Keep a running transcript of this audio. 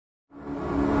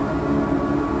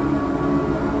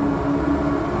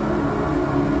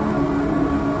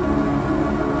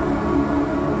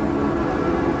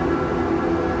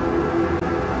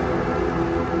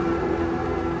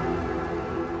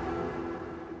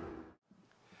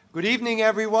Good evening,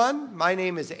 everyone. My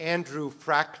name is Andrew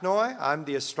Fracknoy. I'm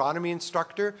the astronomy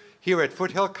instructor here at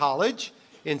Foothill College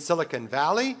in Silicon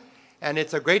Valley, and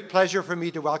it's a great pleasure for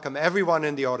me to welcome everyone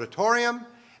in the auditorium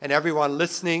and everyone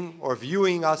listening or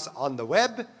viewing us on the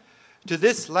web to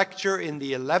this lecture in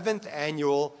the 11th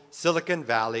annual Silicon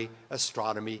Valley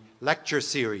Astronomy Lecture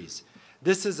Series.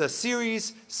 This is a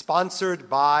series sponsored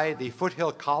by the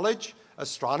Foothill College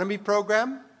Astronomy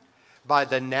Program, by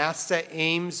the NASA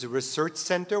Ames Research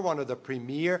Center, one of the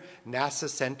premier NASA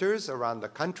centers around the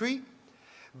country,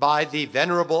 by the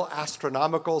Venerable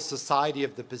Astronomical Society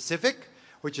of the Pacific,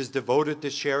 which is devoted to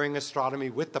sharing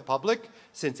astronomy with the public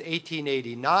since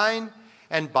 1889,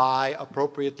 and by,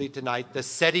 appropriately tonight, the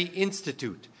SETI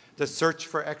Institute, the Search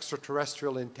for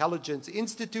Extraterrestrial Intelligence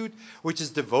Institute, which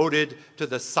is devoted to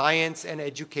the science and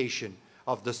education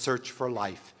of the search for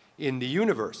life in the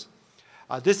universe.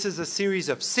 This is a series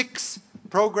of 6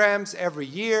 programs every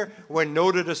year where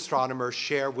noted astronomers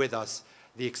share with us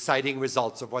the exciting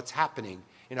results of what's happening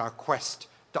in our quest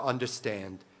to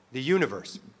understand the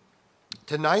universe.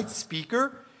 Tonight's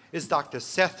speaker is Dr.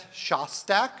 Seth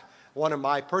Shostak, one of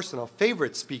my personal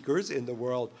favorite speakers in the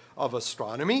world of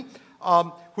astronomy,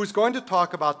 who's going to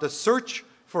talk about the search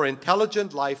for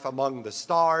intelligent life among the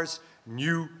stars,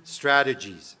 new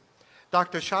strategies.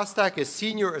 Dr. Shostak is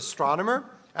senior astronomer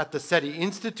at the SETI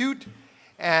Institute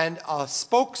and a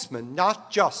spokesman not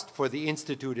just for the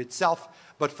Institute itself,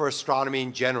 but for astronomy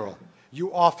in general.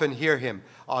 You often hear him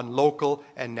on local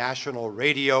and national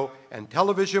radio and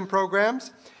television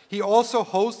programs. He also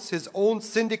hosts his own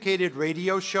syndicated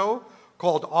radio show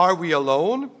called Are We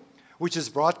Alone?, which is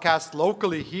broadcast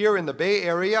locally here in the Bay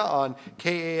Area on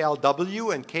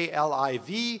KALW and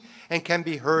KLIV, and can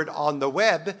be heard on the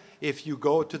web. If you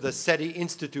go to the SETI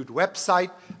Institute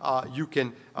website, you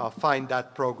can find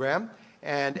that program.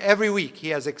 And every week he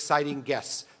has exciting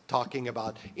guests talking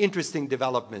about interesting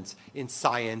developments in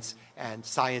science and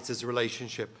science's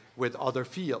relationship with other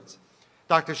fields.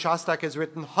 Dr. Shostak has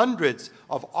written hundreds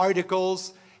of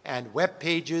articles and web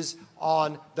pages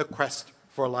on the quest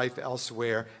for life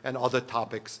elsewhere and other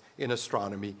topics in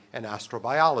astronomy and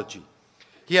astrobiology.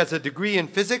 He has a degree in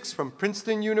physics from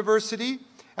Princeton University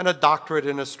and a doctorate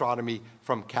in astronomy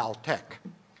from Caltech.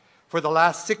 For the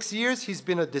last 6 years, he's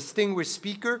been a distinguished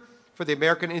speaker for the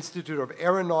American Institute of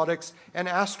Aeronautics and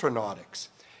Astronautics.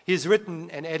 He's written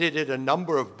and edited a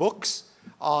number of books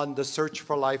on the search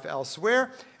for life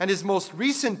elsewhere, and his most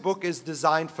recent book is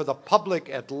designed for the public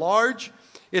at large.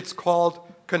 It's called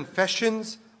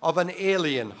Confessions of an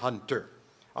Alien Hunter,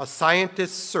 a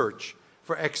scientist's search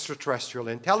for extraterrestrial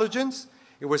intelligence.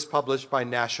 It was published by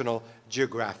National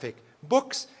Geographic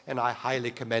Books, and I highly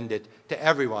commend it to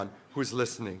everyone who's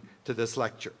listening to this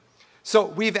lecture. So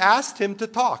we've asked him to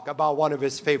talk about one of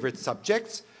his favorite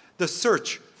subjects, the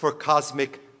search for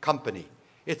cosmic company.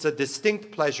 It's a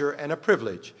distinct pleasure and a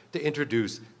privilege to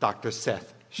introduce Dr.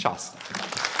 Seth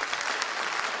Shostak.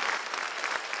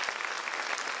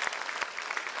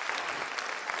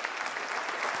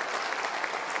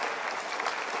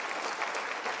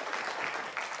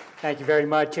 Thank you very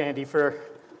much, Andy, for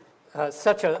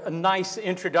such a nice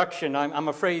introduction. I'm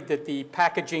afraid that the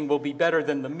packaging will be better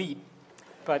than the meat,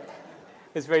 but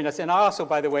it's very nice. And I also,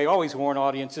 by the way, always warn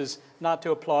audiences not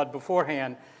to applaud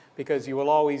beforehand because you will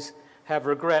always have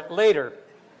regret later.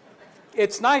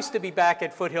 It's nice to be back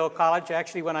at Foothill College.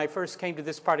 Actually, when I first came to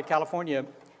this part of California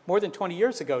more than 20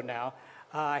 years ago now,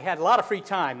 I had a lot of free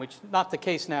time, which is not the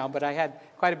case now, but I had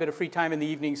quite a bit of free time in the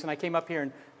evenings, and I came up here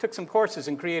and took some courses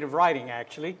in creative writing,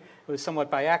 actually. It was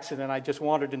somewhat by accident. I just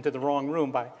wandered into the wrong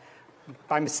room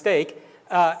by mistake.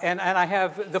 And I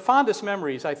have the fondest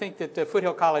memories. I think that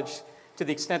Foothill College, to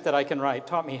the extent that I can write,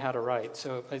 taught me how to write.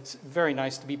 So it's very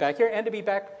nice to be back here and to be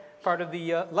back part of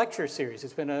the lecture series.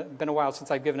 It's been a while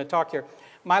since I've given a talk here.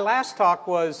 My last talk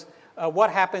was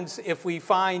what happens if we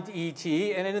find ET,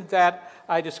 and in that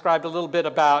I described a little bit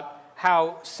about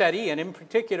how SETI, and in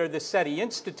particular the SETI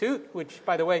Institute, which,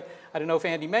 by the way, I don't know if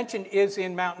Andy mentioned, is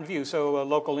in Mountain View, so a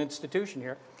local institution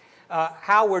here,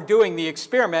 how we're doing the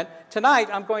experiment. Tonight,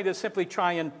 I'm going to simply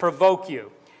try and provoke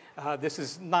you. This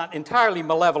is not entirely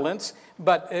malevolence,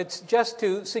 but it's just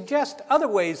to suggest other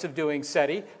ways of doing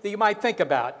SETI that you might think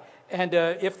about. And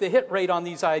if the hit rate on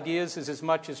these ideas is as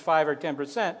much as 5 or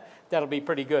 10%, that'll be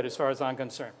pretty good as far as I'm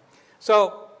concerned.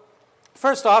 So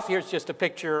first off, here's just a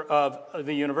picture of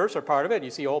the universe, or part of it.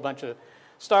 You see a whole bunch of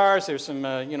stars. There's some,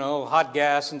 hot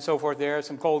gas and so forth there,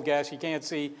 some cold gas you can't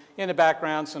see. In the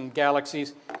background, some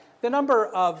galaxies. The number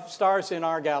of stars in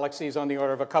our galaxy is on the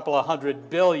order of a couple of 100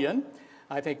 billion.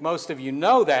 I think most of you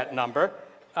know that number.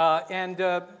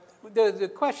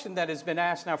 the question that has been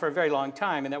asked now for a very long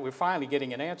time and that we're finally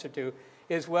getting an answer to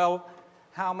is, well,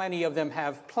 how many of them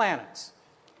have planets?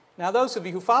 Now, those of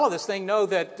you who follow this thing know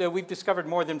that we've discovered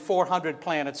more than 400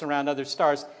 planets around other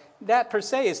stars. That per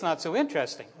se is not so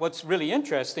interesting. What's really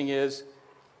interesting is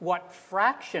what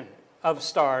fraction of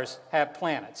stars have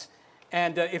planets.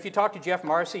 And if you talk to Jeff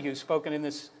Marcy, who's spoken in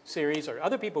this series, or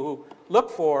other people who look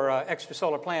for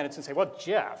extrasolar planets and say, well,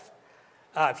 Jeff,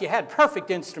 if you had perfect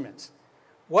instruments,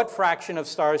 what fraction of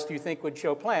stars do you think would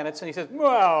show planets? And he says,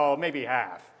 well, maybe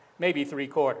half, maybe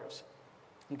 3/4.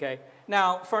 Okay?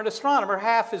 Now, for an astronomer,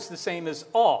 half is the same as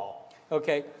all.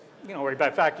 Okay? You don't worry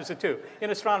about factors of 2. In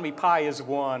astronomy, pi is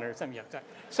 1 or something like that.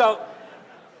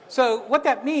 So what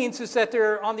that means is that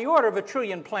there are on the order of 1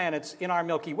 trillion planets in our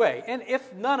Milky Way. And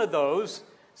if none of those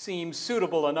seem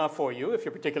suitable enough for you, if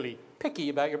you're particularly picky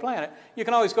about your planet, you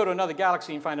can always go to another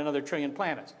galaxy and find another 1 trillion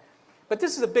planets. But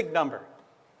this is a big number.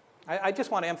 I just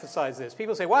want to emphasize this.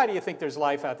 People say, why do you think there's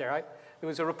life out there? There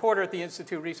was a reporter at the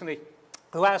Institute recently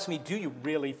who asked me, do you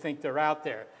really think they're out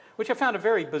there? Which I found a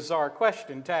very bizarre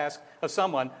question to ask of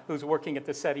someone who's working at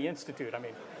the SETI Institute. I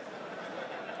mean,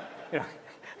 you know,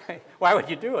 why would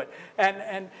you do it?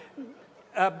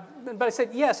 But I said,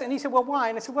 yes. And he said, well, why?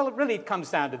 And I said, well, it really comes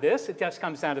down to this. It just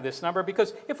comes down to this number,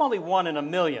 because if only 1 in a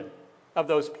million of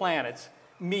those planets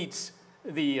meets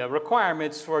the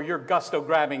requirements for your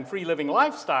gusto-grabbing, free-living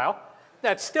lifestyle,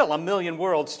 that's still 1 million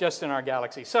worlds just in our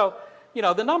galaxy. So, you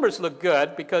know, the numbers look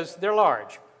good because they're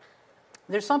large.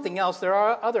 There's something else. There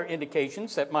are other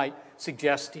indications that might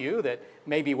suggest to you that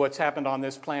maybe what's happened on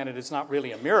this planet is not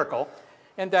really a miracle,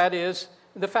 and that is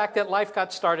the fact that life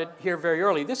got started here very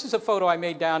early. This is a photo I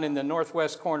made down in the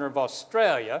northwest corner of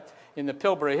Australia in the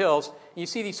Pilbara Hills. You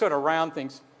see these sort of round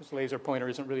things. This laser pointer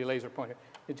isn't really a laser pointer.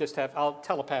 It just I'll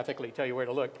telepathically tell you where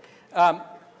to look. And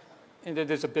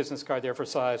there's a business card there for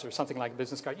size or something like a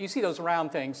business card. You see those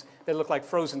round things that look like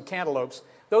frozen cantaloupes.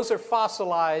 Those are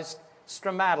fossilized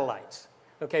stromatolites.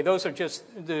 Okay, those are just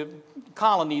the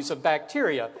colonies of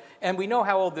bacteria. And we know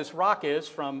how old this rock is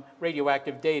from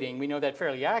radioactive dating. We know that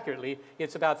fairly accurately.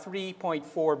 It's about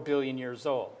 3.4 billion years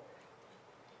old.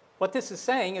 What this is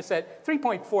saying is that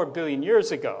 3.4 billion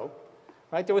years ago,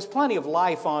 right, there was plenty of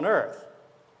life on Earth.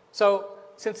 So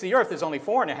since the Earth is only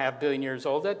 4.5 billion years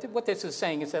old, what this is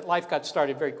saying is that life got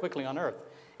started very quickly on Earth.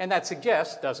 And that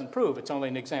suggests, doesn't prove, it's only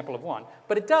an example of one,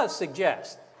 but it does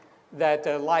suggest that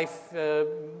life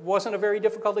wasn't a very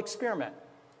difficult experiment.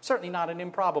 Certainly not an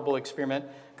improbable experiment,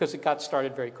 because it got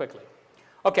started very quickly.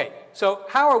 Okay, so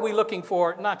how are we looking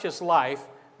for not just life,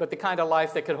 but the kind of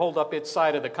life that could hold up its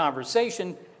side of the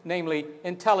conversation, namely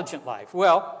intelligent life?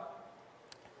 Well,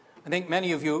 I think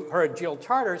many of you heard Jill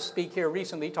Charters speak here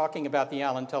recently talking about the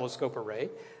Allen Telescope Array,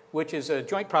 which is a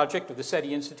joint project of the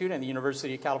SETI Institute and the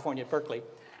University of California at Berkeley,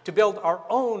 to build our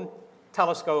own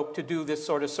telescope to do this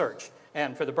sort of search.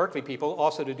 And for the Berkeley people,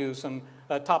 also to do some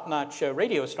top-notch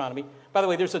radio astronomy. By the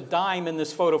way, there's a dime in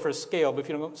this photo for scale, but if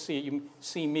you don't see it, you can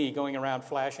see me going around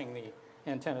flashing the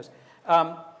antennas.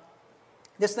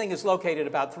 This thing is located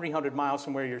about 300 miles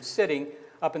from where you're sitting,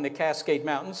 up in the Cascade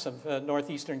Mountains of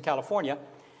northeastern California.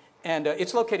 And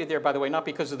it's located there, by the way, not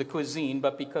because of the cuisine,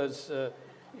 but because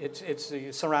it's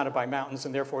surrounded by mountains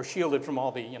and therefore shielded from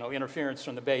all the interference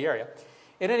from the Bay Area.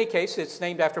 In any case, it's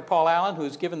named after Paul Allen,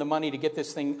 who's given the money to get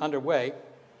this thing underway.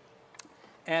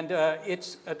 And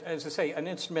it's, as I say, an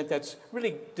instrument that's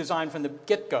really designed from the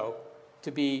get-go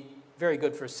to be very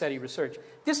good for SETI research.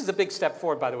 This is a big step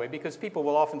forward, by the way, because people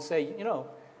will often say,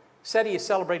 SETI is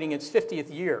celebrating its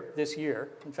 50th year this year,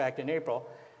 in fact, in April.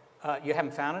 You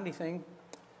haven't found anything?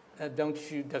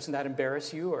 Doesn't that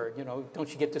embarrass you? Or,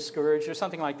 don't you get discouraged or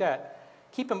something like that?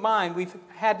 Keep in mind, we've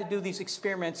had to do these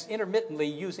experiments intermittently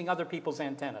using other people's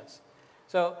antennas.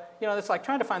 So, it's like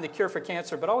trying to find the cure for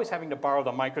cancer, but always having to borrow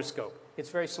the microscope. It's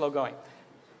very slow going.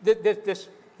 This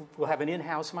will have an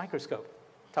in-house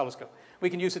telescope. We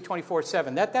can use it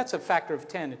 24/7. That's a factor of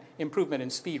 10 improvement in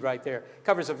speed right there.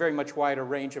 Covers a very much wider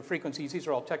range of frequencies. These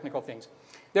are all technical things.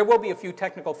 There will be a few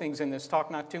technical things in this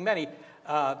talk, not too many.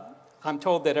 I'm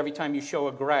told that every time you show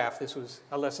a graph, this was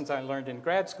a lesson I learned in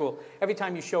grad school, every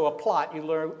time you show a plot, you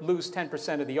lose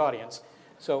 10% of the audience.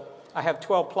 So I have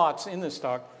 12 plots in this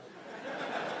talk.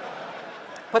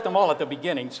 Put them all at the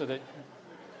beginning so that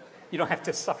you don't have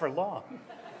to suffer long.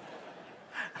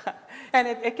 And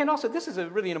it can also, this is a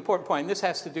really important point, and this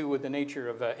has to do with the nature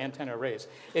of antenna arrays.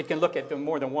 It can look at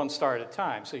more than one star at a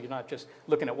time, so you're not just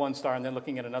looking at one star and then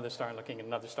looking at another star and looking at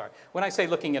another star. When I say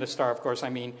looking at a star, of course, I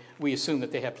mean we assume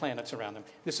that they have planets around them.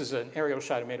 This is an aerial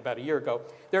shot I made about a year ago.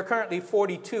 There are currently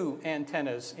 42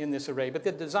 antennas in this array, but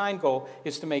the design goal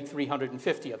is to make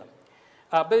 350 of them.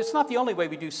 But it's not the only way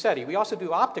we do SETI. We also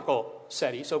do optical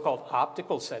SETI, so-called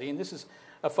optical SETI. And this is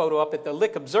a photo up at the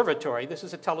Lick Observatory. This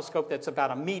is a telescope that's about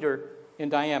 1 meter in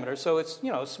diameter. So it's,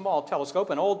 you know, a small telescope,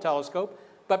 an old telescope,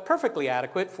 but perfectly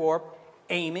adequate for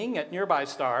aiming at nearby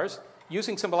stars,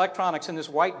 using some electronics in this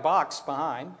white box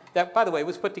behind. That, by the way,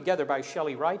 was put together by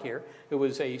Shelley Wright here, who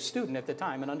was a student at the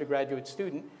time, an undergraduate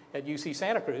student at UC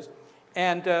Santa Cruz,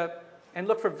 and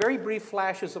look for very brief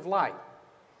flashes of light.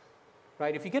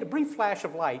 Right? If you get a brief flash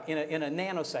of light in a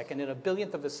nanosecond, in a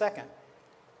billionth of a second,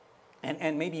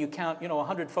 and maybe you count, you know,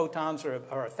 100 photons or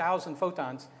 1,000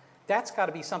 photons, that's got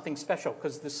to be something special,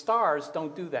 because the stars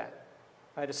don't do that.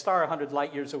 Right? A star 100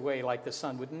 light years away, like the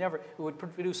sun, would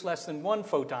produce less than 1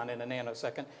 photon in a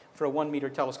nanosecond for a 1 meter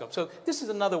telescope. So this is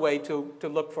another way to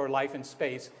look for life in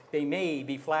space. They may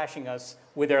be flashing us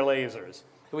with their lasers.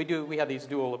 So we have these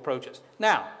dual approaches.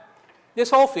 Now, this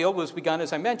whole field was begun,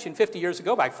 as I mentioned, 50 years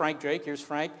ago by Frank Drake. Here's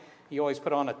Frank. He always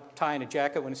put on a tie and a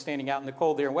jacket when standing out in the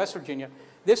cold there in West Virginia.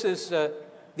 This is the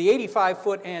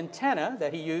 85-foot antenna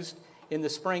that he used in the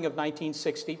spring of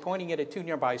 1960, pointing it at 2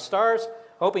 nearby stars,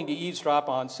 hoping to eavesdrop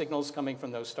on signals coming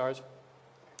from those stars.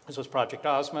 This was Project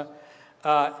Ozma.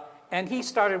 And he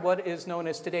started what is known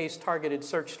as today's targeted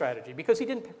search strategy, because he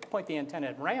didn't point the antenna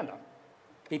at random.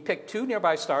 He picked 2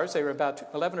 nearby stars. They were about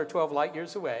 11 or 12 light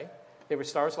years away. They were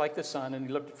stars like the sun, and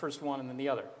he looked at first one and then the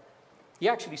other. He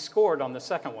actually scored on the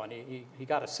second one. He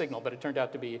got a signal, but it turned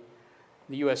out to be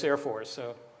the U.S. Air Force,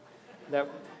 so that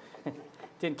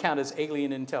didn't count as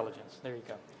alien intelligence. There you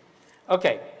go.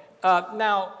 Okay,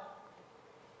 now,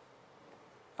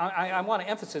 I want to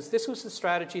emphasize, this was the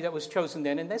strategy that was chosen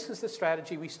then, and this is the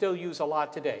strategy we still use a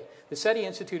lot today. The SETI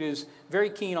Institute is very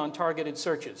keen on targeted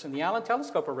searches, and the Allen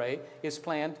Telescope Array is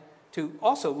planned to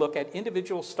also look at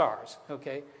individual stars,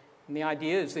 okay? And the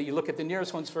idea is that you look at the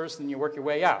nearest ones first and you work your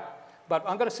way out. But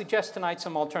I'm going to suggest tonight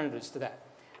some alternatives to that.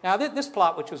 Now, this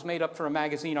plot, which was made up for a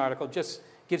magazine article, just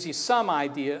gives you some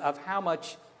idea of how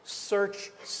much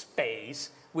search space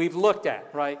we've looked at,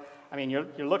 right? I mean, you're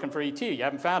looking for ET, you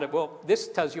haven't found it. Well, this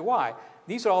tells you why.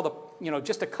 These are all the, you know,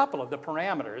 just a couple of the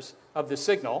parameters of the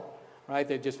signal, right?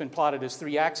 They've just been plotted as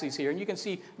 3 axes here. And you can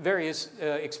see various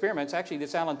experiments. Actually,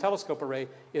 this Allen Telescope Array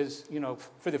is, you know,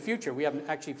 for the future. We haven't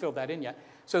actually filled that in yet.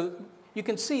 So you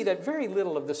can see that very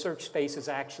little of the search space has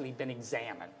actually been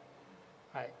examined,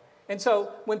 right? And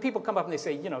so when people come up and they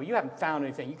say, you know, you haven't found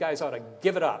anything, you guys ought to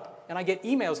give it up. And I get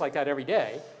emails like that every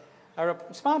day. I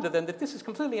respond to them that this is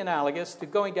completely analogous to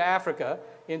going to Africa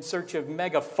in search of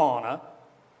megafauna,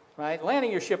 right?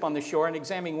 Landing your ship on the shore and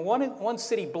examining one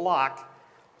city block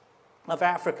of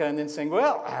Africa and then saying,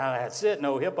 well, that's it,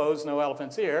 no hippos, no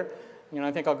elephants here. You know,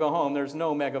 I think I'll go home. There's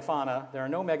no megafauna. There are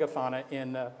no megafauna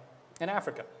in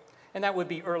Africa. And that would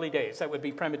be early days. That would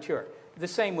be premature. The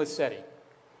same with SETI.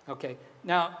 Okay.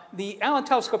 Now, the Allen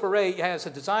Telescope Array has a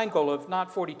design goal of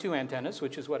not 42 antennas,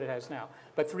 which is what it has now,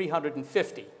 but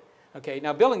 350. Okay.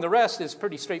 Now, building the rest is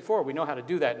pretty straightforward. We know how to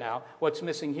do that now. What's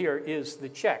missing here is the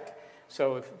check.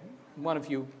 So if one of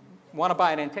you want to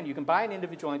buy an antenna, you can buy an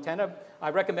individual antenna. I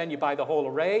recommend you buy the whole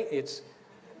array. It's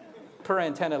per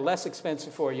antenna less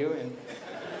expensive for you. And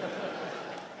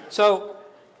so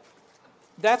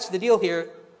that's the deal here.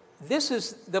 This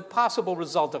is the possible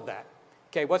result of that.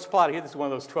 Okay, what's plotted here? This is one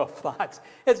of those 12 plots.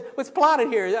 What's plotted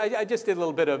here, I just did a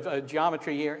little bit of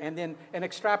geometry here and then an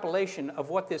extrapolation of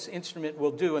what this instrument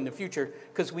will do in the future,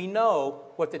 because we know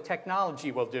what the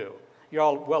technology will do. You're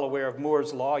all well aware of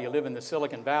Moore's Law. You live in the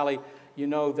Silicon Valley. You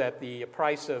know that the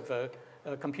price of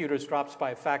computers drops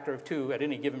by a factor of 2 at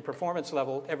any given performance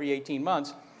level every 18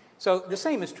 months. So the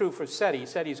same is true for SETI.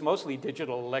 SETI is mostly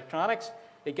digital electronics.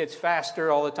 It gets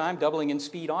faster all the time, doubling in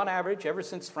speed on average ever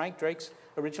since Frank Drake's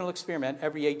original experiment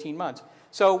every 18 months.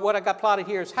 So what I got plotted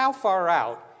here is how far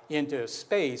out into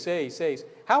space,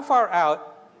 how far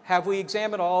out have we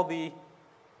examined all the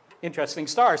interesting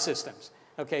star systems?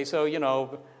 Okay, so, you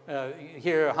know,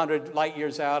 here 100 light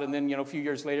years out, and then, you know, a few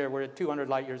years later we're at 200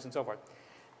 light years and so forth.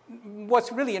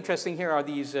 What's really interesting here are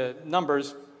these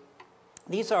numbers.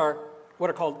 These are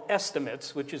what are called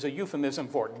estimates, which is a euphemism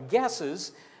for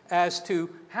guesses as to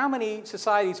how many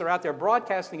societies are out there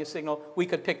broadcasting a signal we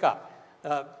could pick up.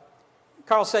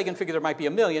 Carl Sagan figured there might be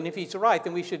 1 million. If he's right,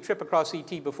 then we should trip across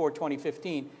ET before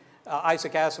 2015.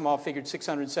 Isaac Asimov figured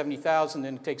 670,000,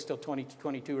 and it takes till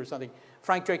 2022 or something.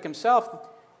 Frank Drake himself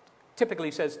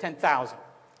typically says 10,000.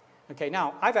 Okay,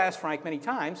 now, I've asked Frank many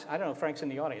times. I don't know if Frank's in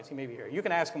the audience. He may be here. You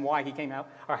can ask him why he came out,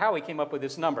 or how he came up with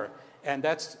this number, and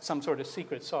that's some sort of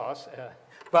secret sauce.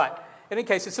 But in any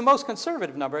case, it's the most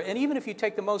conservative number, and even if you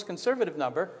take the most conservative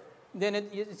number, then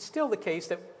it's still the case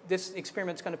that this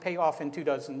experiment's going to pay off in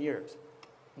 24 years.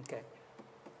 Okay.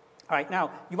 All right,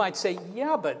 now you might say,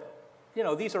 yeah, but you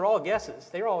know, these are all guesses.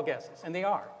 They're all guesses, and they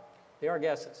are. They are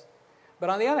guesses. But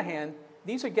on the other hand,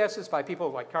 these are guesses by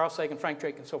people like Carl Sagan, Frank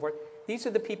Drake, and so forth. These are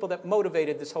the people that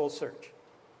motivated this whole search.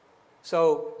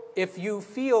 So if you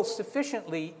feel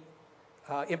sufficiently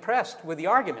impressed with the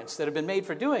arguments that have been made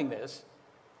for doing this,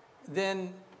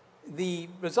 then the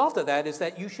result of that is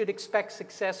that you should expect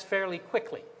success fairly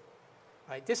quickly.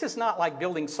 Right? This is not like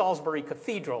building Salisbury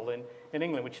Cathedral in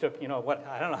England, which took, you know, what,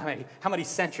 I don't know how many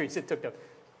centuries it took to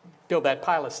build that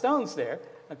pile of stones there,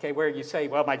 okay, where you say,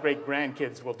 well, my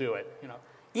great-grandkids will do it, you know.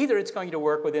 Either it's going to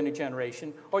work within a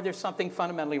generation, or there's something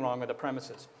fundamentally wrong with the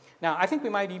premises. Now, I think we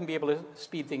might even be able to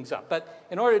speed things up, but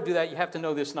in order to do that, you have to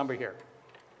know this number here.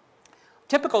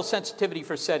 Typical sensitivity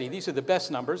for SETI, these are the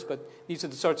best numbers, but these are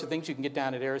the sorts of things you can get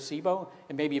down at Arecibo,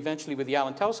 and maybe eventually with the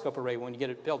Allen Telescope Array when you get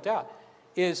it built out,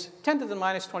 is 10 to the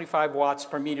minus 25 watts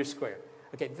per meter squared.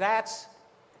 Okay, that's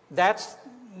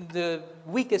the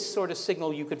weakest sort of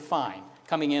signal you could find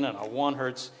coming in on a 1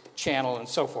 hertz channel and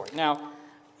so forth. Now,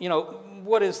 you know,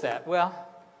 what is that? Well,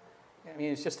 I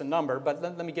mean, it's just a number, but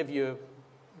let me give you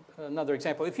another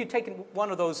example. If you take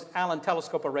one of those Allen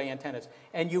Telescope Array antennas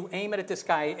and you aim it at the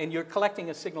sky and you're collecting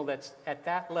a signal that's at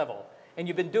that level, and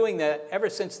you've been doing that ever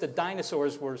since the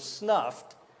dinosaurs were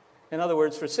snuffed, in other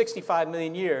words, for 65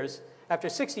 million years, after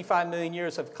 65 million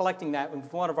years of collecting that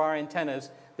with one of our antennas,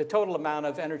 the total amount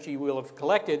of energy we'll have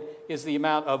collected is the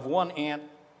amount of one ant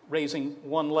raising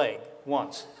one leg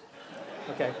once.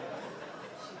 Okay?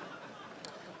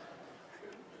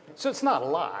 So it's not a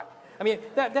lot. I mean,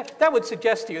 that would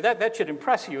suggest to you, that should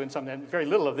impress you in something. Very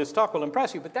little of this talk will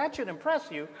impress you, but that should impress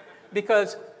you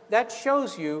because that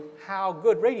shows you how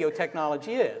good radio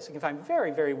technology is. You can find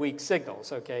very, very weak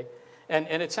signals, okay? And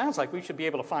it sounds like we should be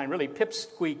able to find really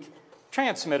pipsqueak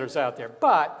transmitters out there.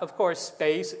 But, of course,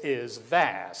 space is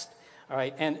vast, all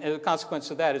right? And the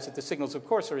consequence of that is that the signals, of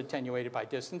course, are attenuated by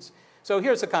distance. So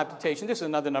here's a computation. This is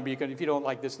another number you can, if you don't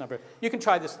like this number, you can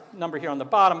try this number here on the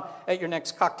bottom at your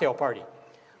next cocktail party.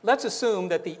 Let's assume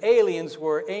that the aliens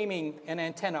were aiming an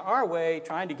antenna our way,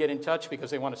 trying to get in touch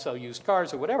because they want to sell used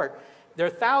cars or whatever. They're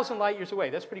 1,000 light years away.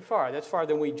 That's pretty far. That's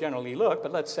farther than we generally look,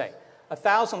 but let's say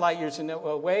 1,000 light years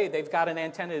away, they've got an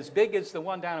antenna as big as the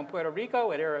one down in Puerto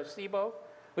Rico at Arecibo,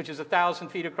 which is 1,000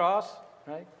 feet across,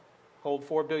 right? Hold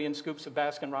 4 billion scoops of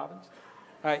Baskin-Robbins.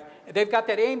 All right, they've got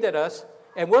that aimed at us,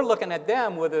 and we're looking at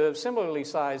them with a similarly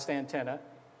sized antenna.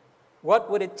 What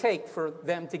would it take for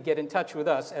them to get in touch with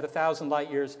us at 1,000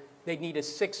 light years? They'd need a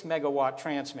 6 megawatt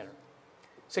transmitter,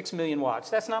 6 million watts.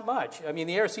 That's not much. I mean,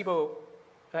 the Arecibo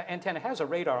antenna has a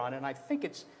radar on it, and I think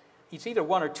it's either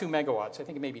 1 or 2 megawatts. I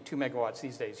think it may be 2 megawatts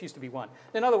these days. It used to be 1.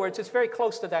 In other words, it's very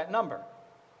close to that number.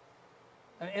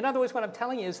 In other words, what I'm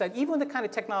telling you is that even with the kind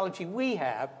of technology we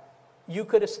have, you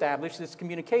could establish this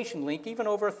communication link even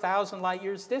over 1,000 light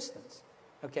years distance.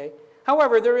 Okay?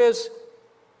 However, there's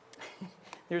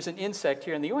an insect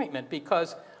here in the ointment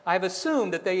because I've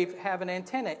assumed that they have an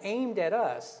antenna aimed at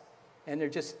us and they're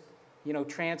just, you know,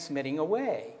 transmitting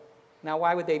away. Now,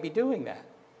 why would they be doing that?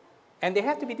 And they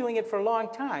have to be doing it for a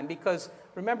long time because,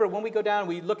 remember, when we go down,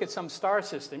 we look at some star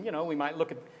system, you know, we might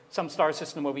look at some star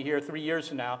system over here 3 years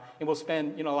from now, and we'll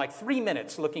spend, you know, like 3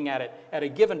 minutes looking at it at a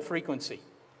given frequency.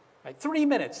 Right? 3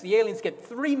 minutes. The aliens get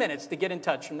 3 minutes to get in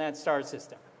touch from that star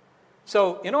system.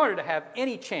 So in order to have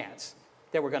any chance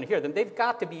that we're going to hear them, they've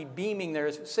got to be beaming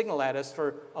their signal at us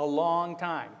for a long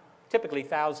time, typically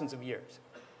thousands of years.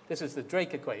 This is the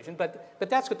Drake equation, but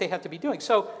that's what they have to be doing.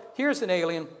 So here's an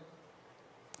alien.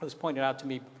 It was pointed out to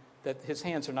me that his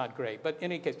hands are not great, but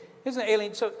in any case, here's an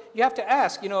alien. So you have to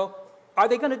ask, you know, are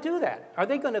they going to do that? Are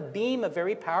they going to beam a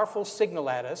very powerful signal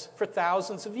at us for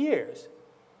thousands of years?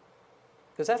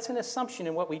 Because that's an assumption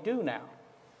in what we do now,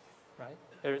 right?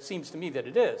 Or it seems to me that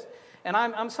it is. And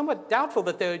I'm somewhat doubtful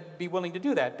that they would be willing to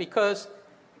do that because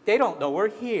they don't know we're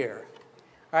here.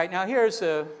 All right, now here's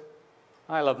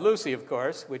I Love Lucy, of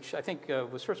course, which I think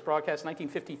was first broadcast in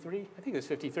 1953. I think it was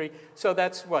 53. So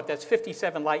that's what? That's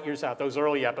 57 light years out, those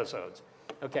early episodes.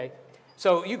 Okay?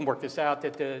 So you can work this out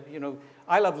that, you know,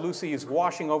 I Love Lucy is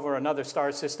washing over another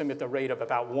star system at the rate of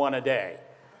about 1 a day,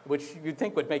 which you'd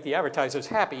think would make the advertisers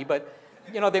happy, but,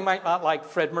 you know, they might not like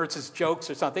Fred Mertz's jokes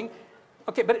or something.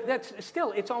 Okay, but that's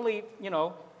still, it's only, you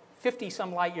know,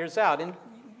 50-some light years out, and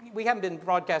we haven't been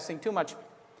broadcasting too much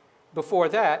before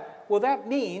that. Well, that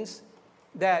means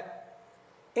that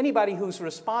anybody who's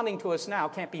responding to us now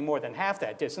can't be more than half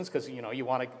that distance because, you know, you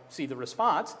want to see the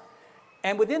response.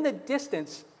 And within the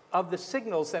distance of the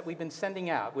signals that we've been sending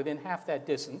out, within half that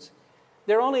distance,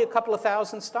 there are only a couple of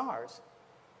thousand stars.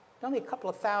 Only a couple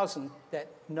of thousand that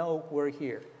know we're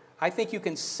here. I think you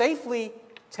can safely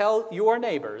tell your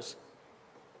neighbors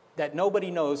that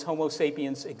nobody knows Homo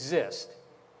sapiens exist,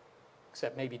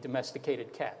 except maybe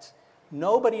domesticated cats.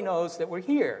 Nobody knows that we're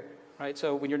here, right?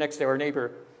 So when your next door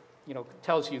neighbor,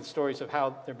 tells you stories of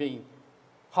how they're being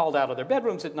hauled out of their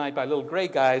bedrooms at night by little gray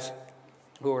guys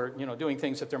who are, doing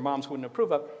things that their moms wouldn't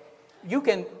approve of, you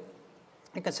can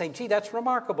say, gee, that's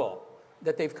remarkable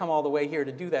that they've come all the way here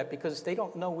to do that because they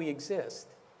don't know we exist.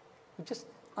 Just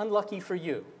unlucky for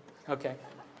you, okay?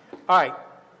 All right.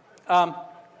 Now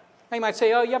you might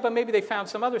say, oh, yeah, but maybe they found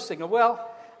some other signal. Well,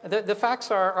 the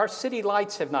facts are our city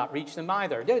lights have not reached them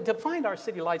either. To find our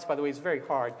city lights, by the way, is very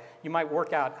hard. You might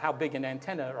work out how big an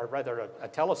antenna, or rather a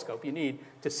telescope, you need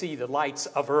to see the lights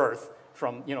of Earth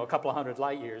from a couple of hundred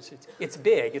light years. It's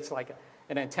big. It's like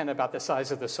an antenna about the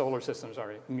size of the solar systems,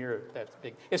 or a mirror that's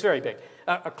big. It's very big.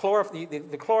 The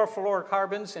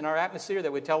chlorofluorocarbons in our atmosphere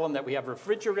that would tell them that we have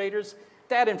refrigerators,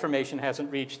 that information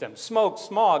hasn't reached them. Smoke,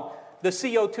 smog, the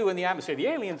CO2 in the atmosphere. The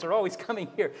aliens are always coming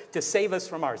here to save us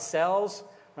from ourselves.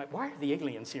 Right? Why are the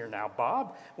aliens here now,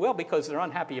 Bob? Well, because they're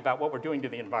unhappy about what we're doing to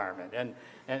the environment,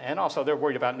 and also they're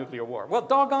worried about nuclear war. Well,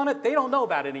 doggone it, they don't know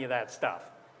about any of that stuff,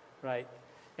 right?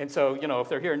 And so, if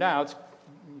they're here now, it's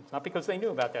not because they knew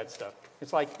about that stuff.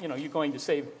 It's like, you going to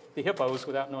save the hippos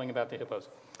without knowing about the hippos.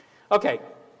 Okay,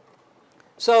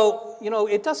 so,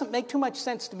 it doesn't make too much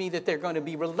sense to me that they're going to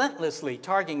be relentlessly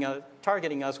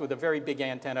targeting us with a very big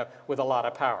antenna with a lot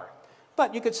of power.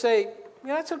 But you could say,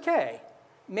 yeah, that's okay.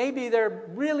 Maybe they're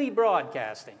really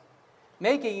broadcasting.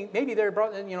 Maybe they're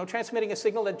transmitting a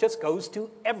signal that just goes to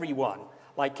everyone,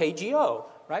 like KGO,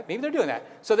 right? Maybe they're doing that.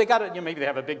 So they got maybe they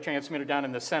have a big transmitter down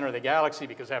in the center of the galaxy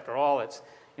because after all, it's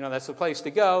that's the place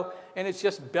to go, and it's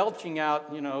just belching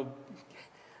out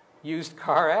used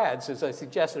car ads, as I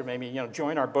suggested, or maybe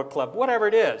join our book club, whatever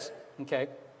it is, okay?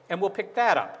 And we'll pick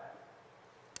that up.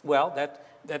 Well,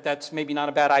 that's maybe not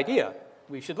a bad idea.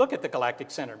 We should look at the galactic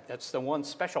center. That's the one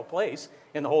special place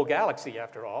in the whole galaxy,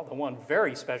 after all, the one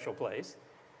very special place.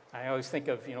 I always think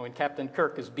of, when Captain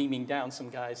Kirk is beaming down some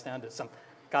guys down to some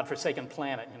godforsaken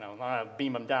planet, I'll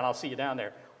beam them down, I'll see you down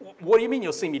there. What do you mean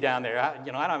you'll see me down there? I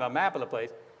don't have a map of the place.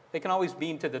 They can always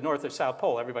beam to the North or South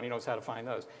Pole. Everybody knows how to find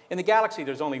those. In the galaxy,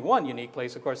 there's only one unique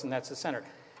place, of course, and that's the center.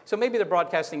 So maybe they're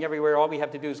broadcasting everywhere. All we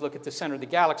have to do is look at the center of the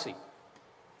galaxy.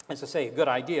 As I say, a good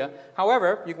idea.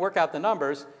 However, you can work out the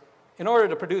numbers. In order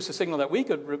to produce a signal that we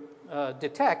could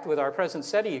detect with our present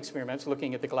SETI experiments,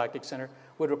 looking at the galactic center,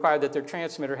 would require that their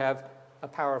transmitter have a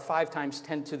power of 5 times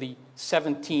 10 to the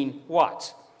 17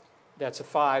 watts. That's a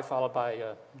 5 followed by,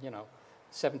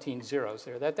 17 zeros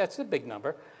there. That's a big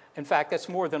number. In fact, that's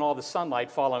more than all the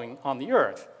sunlight falling on the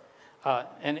Earth.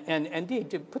 And indeed,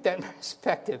 to put that in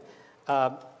perspective,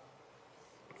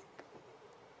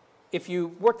 if you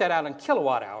work that out in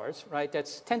kilowatt hours, right,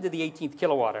 that's 10 to the 18th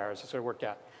kilowatt hours, that's what it worked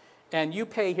out. And you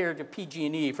pay here to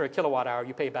PG&E for a kilowatt hour,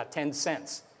 you pay about 10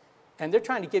 cents. And they're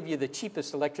trying to give you the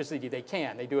cheapest electricity they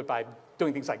can. They do it by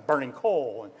doing things like burning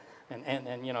coal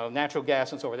and natural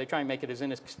gas and so forth. They try and make it as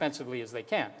inexpensively as they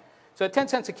can. So at 10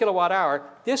 cents a kilowatt hour,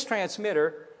 this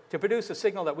transmitter, to produce a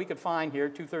signal that we could find here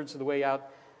 2/3 of the way out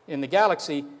in the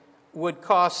galaxy, would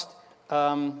cost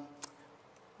 $1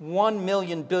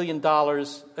 million billion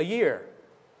a year,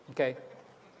 okay?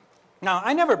 Now,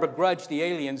 I never begrudged the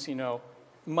aliens,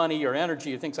 money or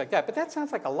energy or things like that, but that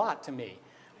sounds like a lot to me.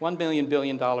 $1 million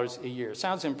billion a year.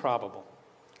 Sounds improbable.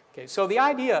 Okay, so the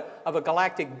idea of a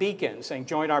galactic beacon saying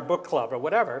join our book club or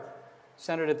whatever,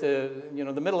 centered at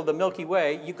the middle of the Milky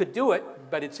Way, you could do it,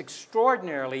 but it's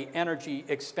extraordinarily energy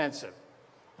expensive.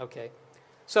 Okay,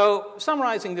 so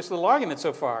summarizing this little argument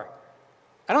so far,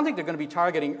 I don't think they're going to be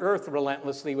targeting Earth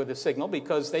relentlessly with a signal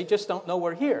because they just don't know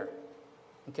we're here.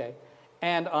 Okay,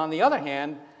 and on the other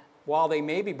hand, while they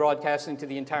may be broadcasting to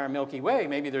the entire Milky Way,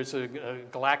 maybe there's a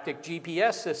galactic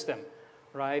GPS system,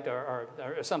 right, or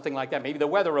something like that. Maybe the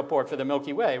weather report for the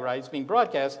Milky Way, right, is being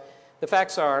broadcast. The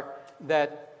facts are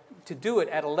that to do it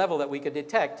at a level that we could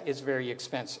detect is very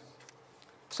expensive.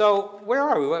 So where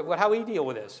are we? How do we deal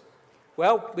with this?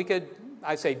 Well, we could,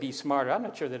 I say, be smarter. I'm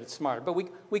not sure that it's smarter, but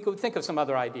we could think of some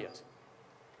other ideas.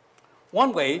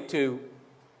 One way to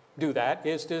do that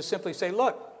is to simply say,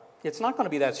 look, it's not going to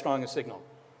be that strong a signal,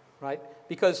 right?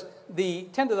 Because the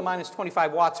 10 to the minus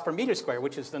 25 watts per meter square,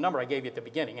 which is the number I gave you at the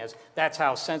beginning, as that's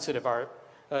how sensitive our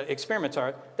experiments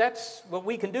are, that's what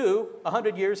we can do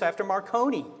 100 years after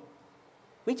Marconi.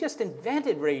 We just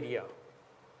invented radio,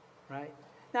 right?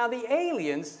 Now, the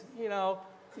aliens,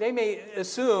 they may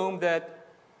assume that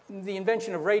the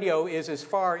invention of radio is as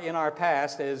far in our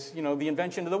past as, the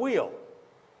invention of the wheel.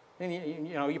 And,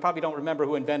 you probably don't remember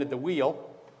who invented the wheel.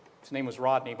 His name was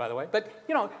Rodney, by the way. But,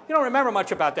 you don't remember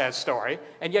much about that story,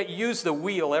 and yet you use the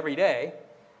wheel every day.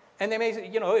 And they may,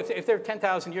 you know, if they're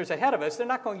 10,000 years ahead of us, they're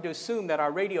not going to assume that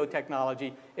our radio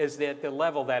technology is at the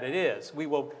level that it is. We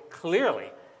will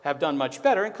clearly have done much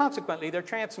better, and consequently, their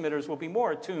transmitters will be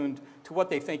more attuned to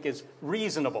what they think is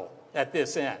reasonable at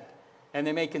this end. And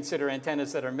they may consider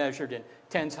antennas that are measured in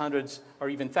tens, hundreds, or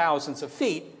even thousands of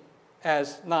feet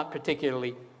as not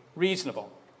particularly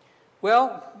reasonable.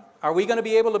 Well, are we going to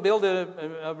be able to build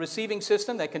a receiving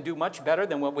system that can do much better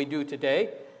than what we do today?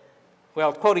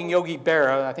 Well, quoting Yogi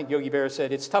Berra, I think Yogi Berra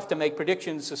said, it's tough to make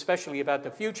predictions, especially about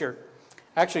the future.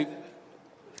 Actually,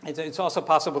 it's also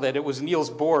possible that it was Niels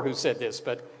Bohr who said this,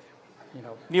 but, you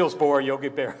know, Niels Bohr, Yogi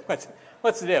Berra,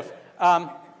 what's the diff?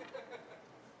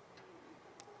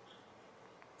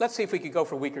 Let's see if we could go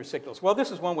for weaker signals. Well,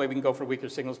 this is one way we can go for weaker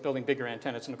signals, building bigger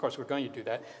antennas, and of course we're going to do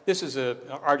that. This is an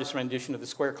artist's rendition of the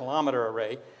square kilometer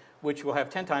array, which will have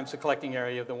 10 times the collecting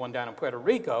area of the one down in Puerto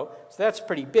Rico. So that's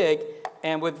pretty big.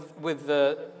 And with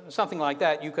something like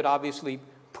that, you could obviously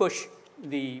push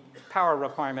the power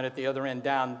requirement at the other end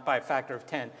down by a factor of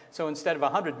 10. So instead of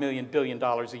 $100 billion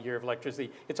a year of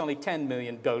electricity, it's only $10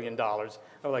 billion of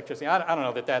electricity. I don't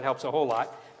know that that helps a whole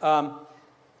lot.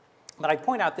 But I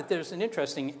point out that there's an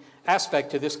interesting aspect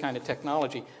to this kind of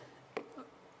technology.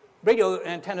 Radio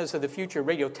antennas of the future,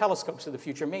 radio telescopes of the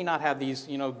future may not have these,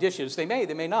 you know, dishes. They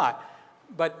may not.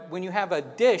 But when you have a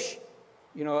dish,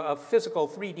 you know, a physical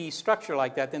 3D structure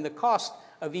like that, then the cost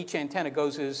of each antenna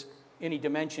goes as any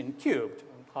dimension cubed,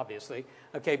 obviously.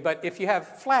 Okay, but if you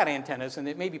have flat antennas, and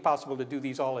it may be possible to do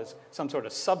these all as some sort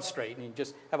of substrate, and you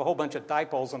just have a whole bunch of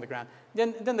dipoles on the ground,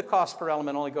 then the cost per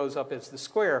element only goes up as the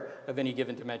square of any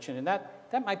given dimension, and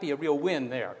that might be a real win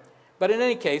there. But in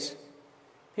any case,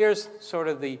 here's sort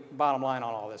of the bottom line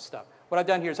on all this stuff. What I've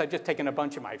done here is I've just taken a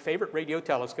bunch of my favorite radio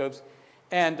telescopes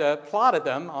and plotted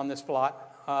them on this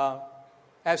plot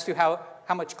as to how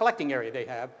much collecting area they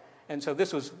have. And so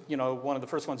this was, you know, one of the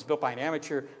first ones built by an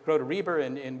amateur, Grote Reber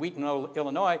in Wheaton,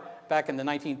 Illinois, back in the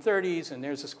 1930s. And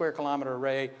there's a square kilometer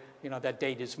array. You know, that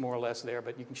date is more or less there,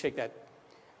 but you can shake that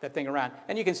thing around.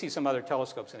 And you can see some other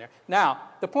telescopes in there. Now,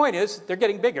 the point is they're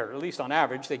getting bigger, at least on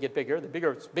average. They get bigger. The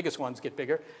biggest ones get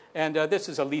bigger. And this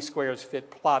is a least squares fit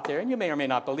plot there. And you may or may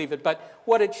not believe it. But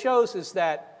what it shows is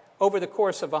that over the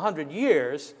course of 100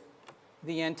 years,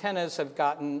 the antennas have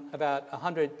gotten about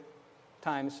 100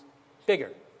 times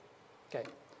bigger. Okay,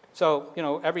 so, you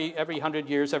know, every 100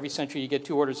 years, every century, you get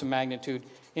 2 orders of magnitude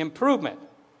improvement.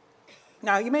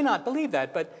 Now, you may not believe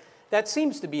that, but that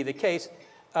seems to be the case.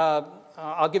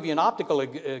 I'll give you an optical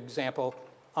example.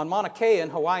 On Mauna Kea in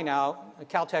Hawaii now,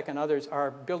 Caltech and others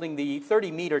are building the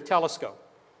 30-meter telescope.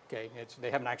 Okay,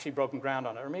 they haven't actually broken ground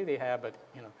on it, or maybe they have, but,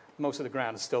 you know, most of the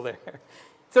ground is still there.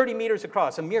 30 meters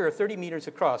across, a mirror 30 meters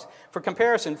across. For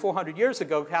comparison, 400 years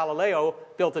ago, Galileo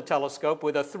built a telescope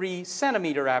with a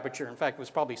 3-centimeter aperture. In fact, it was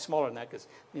probably smaller than that because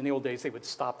in the old days they would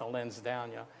stop the lens down.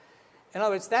 You know. In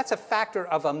other words, that's a factor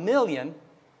of 1,000,000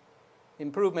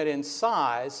 improvement in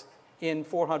size in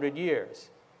 400 years.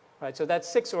 Right? So that's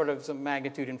 6 orders of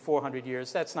magnitude in 400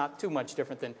 years. That's not too much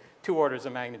different than 2 orders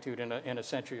of magnitude in a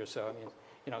century or so. I mean,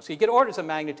 you know, so you get orders of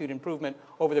magnitude improvement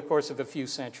over the course of a few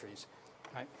centuries.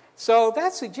 Right? So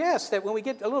that suggests that when we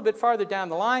get a little bit farther down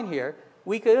the line here,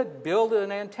 we could build an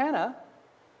antenna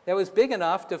that was big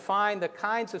enough to find the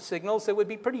kinds of signals that would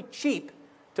be pretty cheap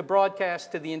to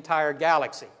broadcast to the entire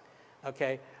galaxy.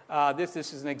 Okay, this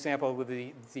is an example with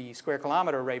the square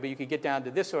kilometer array, but you could get down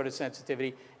to this sort of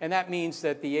sensitivity, and that means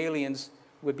that the aliens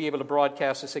would be able to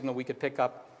broadcast a signal we could pick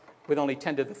up with only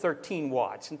 10 to the 13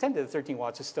 watts. And 10 to the 13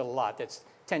 watts is still a lot. That's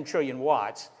 10 trillion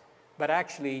watts. But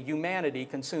actually, humanity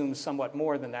consumes somewhat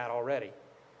more than that already.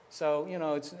 So, you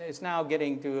know, it's now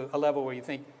getting to a level where you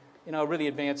think, you know, a really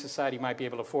advanced society might be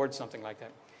able to afford something like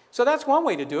that. So that's one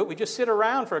way to do it. We just sit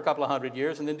around for a couple of 100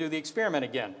 years and then do the experiment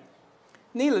again.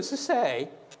 Needless to say,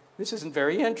 this isn't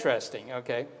very interesting,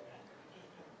 okay?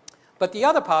 But the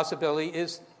other possibility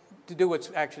is to do what's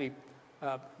actually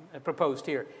proposed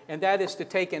here, and that is to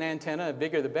take an antenna, the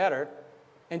bigger the better,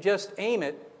 and just aim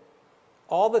it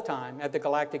all the time at the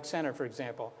galactic center, for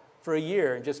example, for a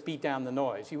year and just beat down the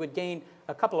noise. You would gain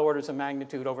a couple of orders of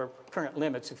magnitude over current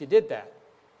limits if you did that.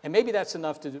 And maybe that's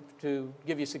enough to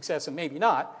give you success, and maybe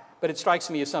not, but it strikes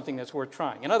me as something that's worth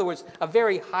trying. In other words, a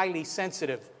very highly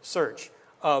sensitive search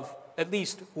of at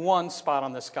least one spot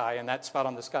on the sky, and that spot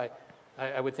on the sky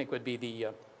I would think would be the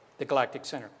galactic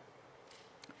center.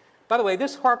 By the way,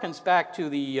 this harkens back to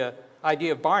the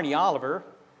idea of Barney Oliver,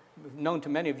 known to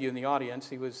many of you in the audience.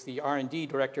 He was the R&D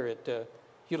director at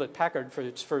Hewlett-Packard for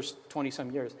its first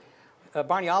 20-some years.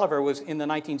 Barney Oliver was in the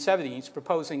 1970s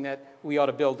proposing that we ought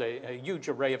to build a huge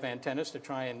array of antennas to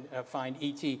try and find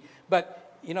ET.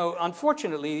 But, you know,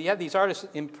 unfortunately, you have these artist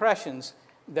impressions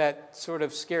that sort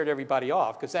of scared everybody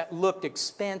off because that looked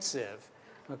expensive,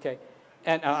 okay?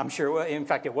 And I'm sure, well, in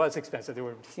fact, it was expensive. There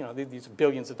were, you know, these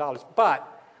billions of dollars. But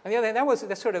on the other hand,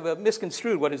 that's sort of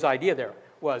misconstrued what his idea there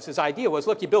was. His idea was,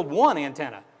 look, you build one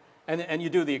antenna, and you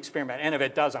do the experiment. And if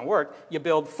it doesn't work, you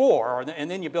build 4, and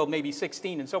then you build maybe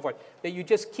 16 and so forth. That you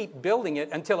just keep building it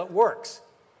until it works.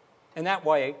 And that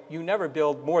way, you never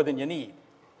build more than you need,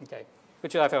 okay?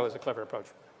 Which I thought was a clever approach.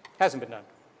 Hasn't been done.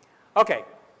 Okay.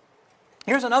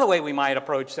 Here's another way we might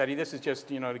approach SETI. This is just,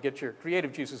 you know, to get your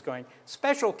creative juices going.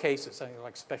 Special cases, I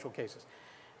like special cases.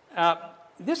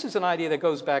 This is an idea that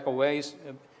goes back a ways,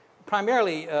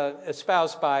 primarily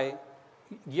espoused by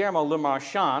Guillermo Le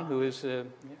Marchand, who is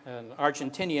an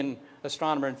Argentinian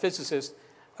astronomer and physicist.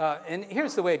 And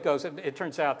here's the way it goes. It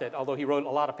turns out that, although he wrote a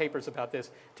lot of papers about this,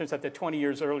 it turns out that 20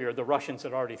 years earlier, the Russians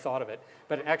had already thought of it.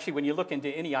 But actually, when you look into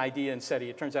any idea in SETI,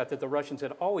 it turns out that the Russians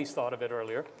had always thought of it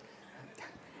earlier.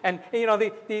 And, you know,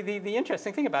 the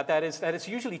interesting thing about that is that it's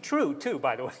usually true, too,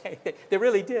 by the way. They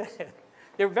really did.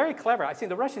 They were very clever. I think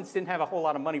the Russians didn't have a whole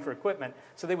lot of money for equipment,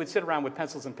 so they would sit around with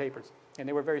pencils and papers. And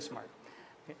they were very smart.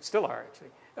 Still are, actually.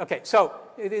 Okay, so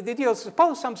the deal is,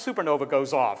 suppose some supernova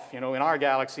goes off, you know, in our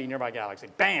galaxy, nearby galaxy.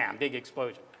 Bam, big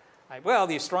explosion. Right, well,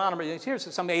 the astronomers,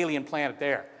 here's some alien planet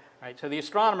there. Right, so the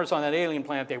astronomers on that alien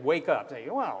planet, they wake up. They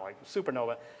go, wow, like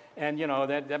supernova. And, you know,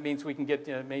 that means we can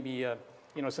get maybe...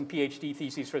 you know, some PhD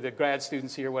theses for the grad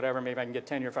students here, whatever. Maybe I can get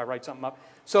tenure if I write something up.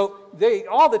 So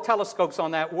all the telescopes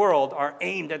on that world are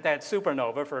aimed at that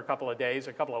supernova for a couple of days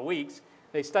or a couple of weeks.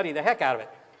 They study the heck out of it.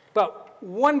 But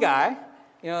one guy,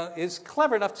 you know, is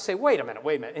clever enough to say, wait a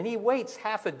minute. And he waits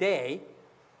half a day,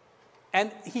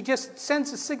 and he just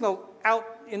sends a signal out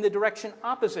in the direction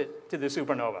opposite to the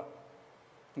supernova.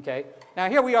 Okay? Now,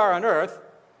 here we are on Earth,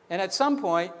 and at some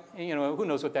point, you know, who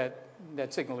knows what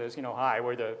that signal is? You know, hi,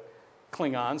 we're the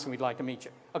Klingons, and we'd like to meet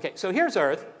you. Okay, so here's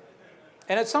Earth,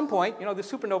 and at some point, you know, the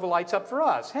supernova lights up for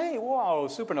us. Hey, whoa,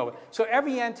 supernova. So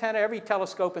every antenna, every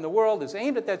telescope in the world is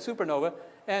aimed at that supernova,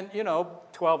 and, you know,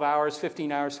 12 hours, 15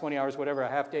 hours, 20 hours, whatever a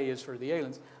half day is for the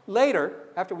aliens. Later,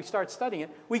 after we start studying it,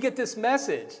 we get this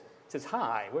message. It says,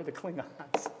 hi, we're the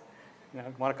Klingons. You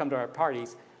know, want to come to our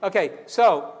parties. Okay,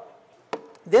 so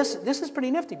this is pretty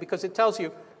nifty because it tells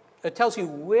you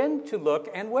when to look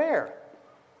and where.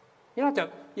 You don't have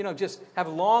to, you know, just have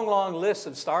long, long lists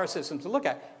of star systems to look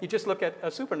at. You just look at a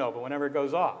supernova whenever it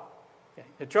goes off. Okay.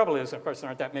 The trouble is, of course, there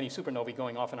aren't that many supernovae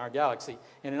going off in our galaxy.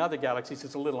 And in other galaxies,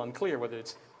 it's a little unclear whether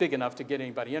it's big enough to get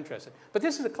anybody interested. But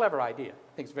this is a clever idea.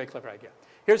 I think it's a very clever idea.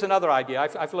 Here's another idea.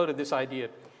 I floated this idea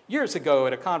years ago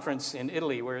at a conference in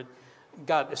Italy where it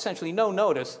got essentially no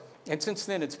notice. And since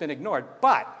then, it's been ignored.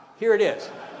 But here it is.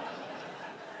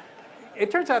 It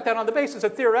turns out that on the basis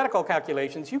of theoretical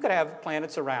calculations, you could have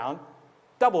planets around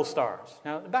double stars.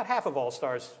 Now, about half of all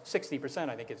stars, 60%,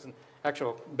 I think is an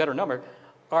actual better number,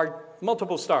 are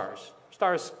multiple stars.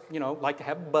 Stars, you know, like to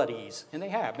have buddies, and they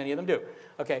have, many of them do.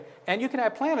 Okay, and you can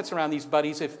have planets around these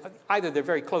buddies if either they're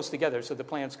very close together, so the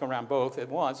planets go around both at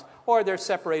once, or they're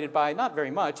separated by not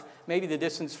very much, maybe the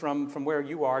distance from where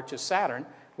you are to Saturn,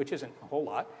 which isn't a whole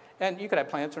lot, and you could have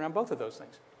planets around both of those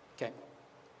things. Okay.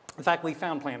 In fact, we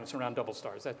found planets around double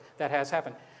stars. That has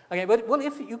happened. Okay, but well,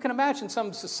 if you can imagine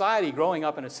some society growing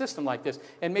up in a system like this,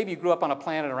 and maybe you grew up on a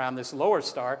planet around this lower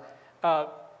star,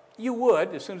 you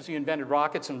would, as soon as you invented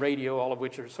rockets and radio, all of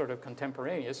which are sort of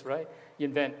contemporaneous, right? You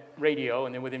invent radio,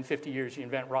 and then within 50 years you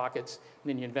invent rockets, and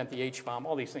then you invent the H-bomb.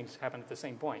 All these things happen at the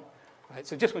same point, right?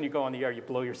 So just when you go on the air, you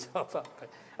blow yourself up. But,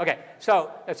 okay,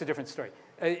 so that's a different story.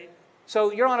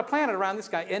 So you're on a planet around this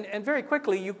guy, and very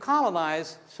quickly you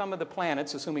colonize some of the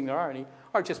planets, assuming there are any,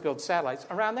 or just build satellites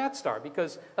around that star,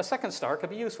 because a second star could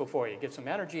be useful for you. Get some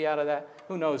energy out of that.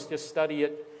 Who knows? Just study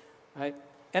it, right?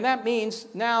 And that means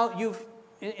now you've,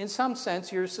 in some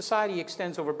sense, your society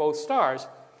extends over both stars,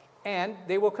 and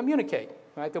they will communicate,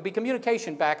 right? There'll be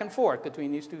communication back and forth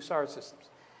between these two star systems.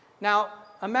 Now,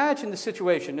 imagine the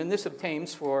situation, and this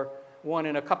obtains for one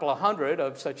in a couple of hundred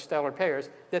of such stellar pairs,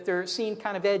 that they're seen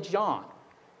kind of edged on.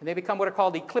 And they become what are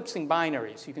called eclipsing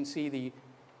binaries. You can see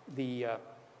the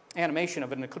animation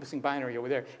of an eclipsing binary over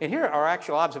there. And here are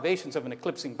actual observations of an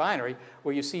eclipsing binary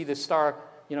where you see the star,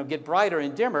 you know, get brighter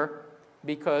and dimmer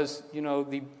because, you know,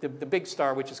 the big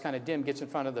star, which is kind of dim, gets in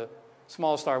front of the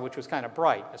small star, which was kind of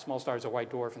bright. A small star is a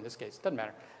white dwarf in this case. Doesn't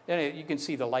matter. And you can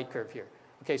see the light curve here.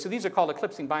 Okay, so these are called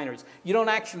eclipsing binaries. You don't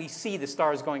actually see the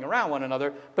stars going around one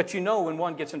another, but you know when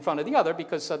one gets in front of the other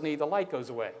because suddenly the light goes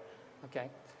away. Okay?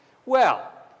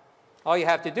 Well, all you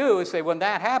have to do is say when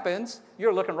that happens,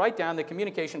 you're looking right down the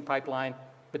communication pipeline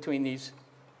between these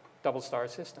double star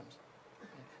systems.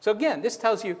 So again, this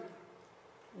tells you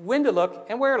when to look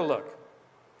and where to look.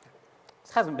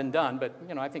 hasn't been done, but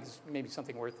I think it's maybe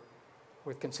something worth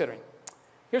considering.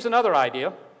 Here's another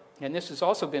idea, and this has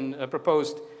also been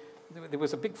proposed. There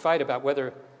was a big fight about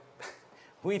whether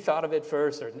we thought of it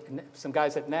first, or some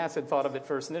guys at NASA had thought of it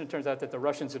first, and then it turns out that the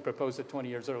Russians had proposed it 20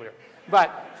 years earlier.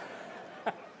 But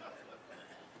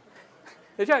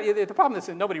the problem is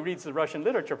that nobody reads the Russian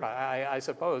literature, I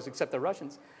suppose, except the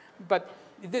Russians. But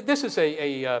this is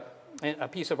a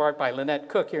piece of art by Lynette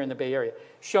Cook here in the Bay Area,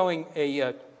 showing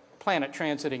a planet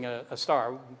transiting a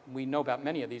star. We know about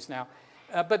many of these now.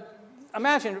 But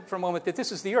imagine for a moment that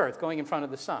this is the Earth going in front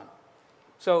of the sun.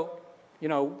 So,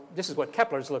 this is what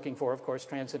Kepler's looking for, of course,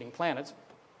 transiting planets.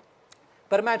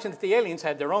 But imagine that the aliens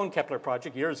had their own Kepler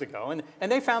project years ago,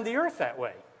 and they found the Earth that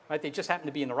way. Right? They just happened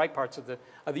to be in the right parts of the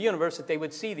universe that they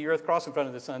would see the Earth cross in front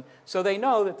of the sun, so they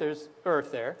know that there's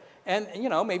Earth there. And,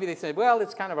 maybe they said, well,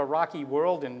 it's kind of a rocky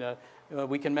world, and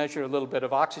we can measure a little bit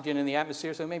of oxygen in the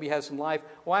atmosphere, so maybe it has some life.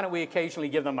 Why don't we occasionally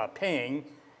give them a ping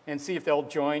and see if they'll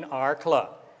join our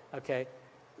club? Okay?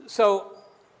 So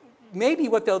maybe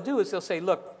what they'll do is they'll say,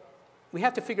 look, we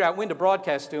have to figure out when to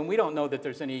broadcast to them. We don't know that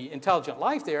there's any intelligent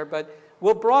life there, but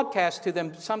we'll broadcast to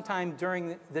them sometime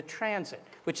during the transit,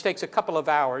 which takes a couple of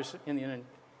hours in the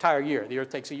entire year. The Earth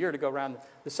takes a year to go around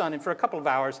the sun, and for a couple of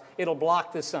hours, it'll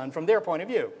block the sun from their point of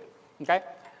view. Okay?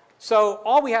 So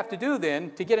all we have to do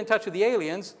then to get in touch with the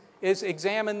aliens is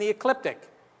examine the ecliptic.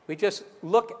 We just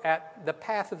look at the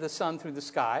path of the sun through the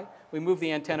sky. We move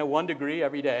the antenna 1 degree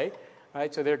every day.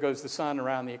 Right? So there goes the sun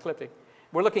around the ecliptic.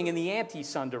 We're looking in the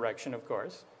anti-sun direction, of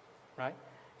course, right?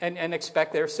 And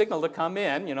expect their signal to come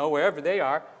in, wherever they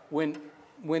are. When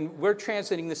we're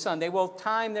transiting the sun, they will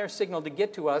time their signal to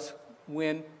get to us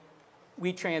when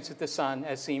we transit the sun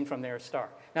as seen from their star.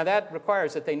 Now, that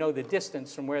requires that they know the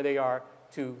distance from where they are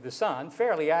to the sun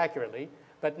fairly accurately,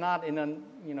 but not in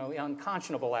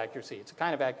unconscionable accuracy. It's a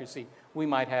kind of accuracy we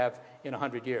might have in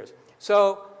 100 years.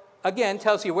 So, again,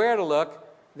 tells you where to look.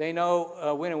 They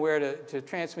know when and where to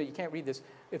transmit. You can't read this.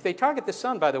 If they target the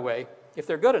sun, by the way, if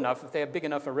they're good enough, if they have big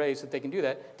enough arrays that they can do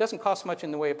that, it doesn't cost much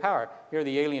in the way of power. Here are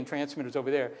the alien transmitters over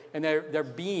there. And their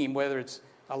beam, whether it's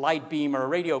a light beam or a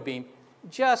radio beam,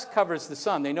 just covers the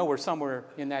sun. They know we're somewhere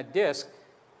in that disk.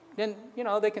 Then,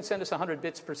 they can send us 100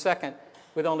 bits per second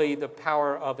with only the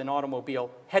power of an automobile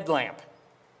headlamp.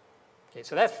 Okay,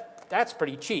 so that's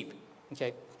pretty cheap.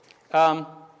 Okay.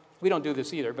 We don't do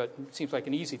this either, but it seems like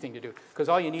an easy thing to do, because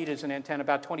all you need is an antenna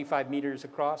about 25 meters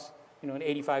across, an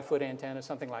 85-foot antenna,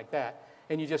 something like that,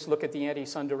 and you just look at the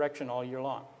anti-sun direction all year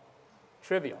long.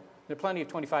 Trivial. There are plenty of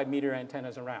 25-meter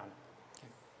antennas around.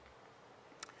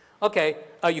 Okay,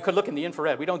 you could look in the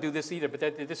infrared. We don't do this either, but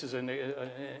this is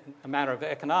a matter of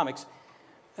economics.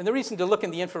 And the reason to look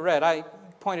in the infrared, I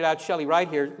pointed out Shelley right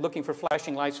here looking for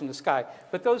flashing lights from the sky,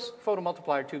 but those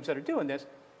photomultiplier tubes that are doing this,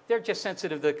 they're just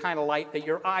sensitive to the kind of light that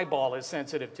your eyeball is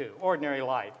sensitive to, ordinary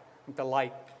light,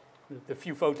 the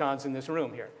few photons in this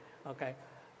room here, okay?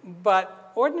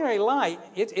 But ordinary light,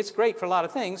 it's great for a lot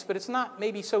of things, but it's not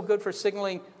maybe so good for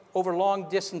signaling over long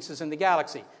distances in the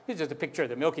galaxy. This is just a picture of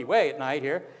the Milky Way at night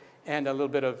here, and a little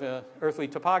bit of earthly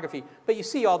topography. But you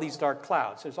see all these dark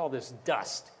clouds. There's all this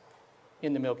dust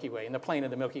in the Milky Way, in the plane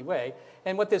of the Milky Way.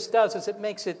 And what this does is it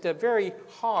makes it very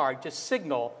hard to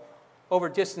signal over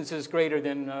distances greater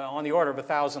than on the order of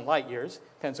 1,000 light years.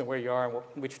 Depends on where you are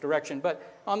and which direction.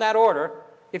 But on that order,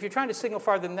 if you're trying to signal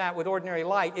farther than that with ordinary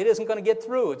light, it isn't going to get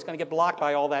through. It's going to get blocked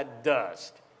by all that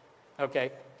dust.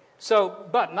 Okay? So,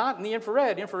 but not in the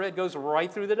infrared. Infrared goes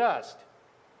right through the dust.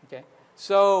 Okay?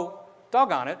 So,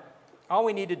 doggone it, all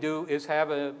we need to do is have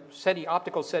a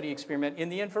optical SETI experiment in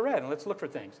the infrared, and let's look for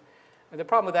things. And the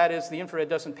problem with that is the infrared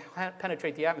doesn't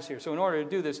penetrate the atmosphere. So in order to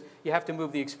do this, you have to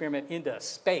move the experiment into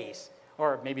space,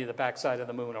 or maybe the backside of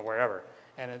the moon or wherever.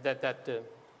 And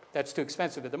that's too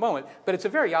expensive at the moment, but it's a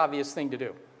very obvious thing to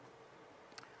do.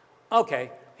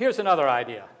 Okay, here's another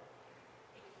idea.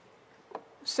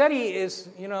 SETI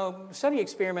SETI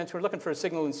experiments, we're looking for a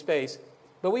signal in space,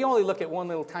 but we only look at one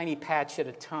little tiny patch at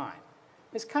a time.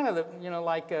 It's kind of,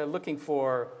 like looking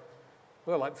for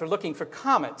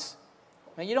comets.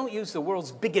 Now, you don't use the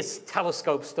world's biggest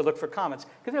telescopes to look for comets,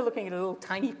 because they're looking at a little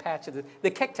tiny patch of the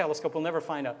Keck telescope will never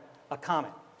find a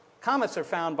comet. Comets are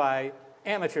found by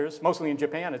amateurs, mostly in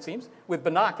Japan, it seems, with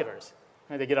binoculars.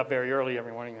 And they get up very early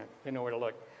every morning, they know where to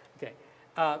look. Okay.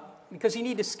 Because you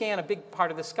need to scan a big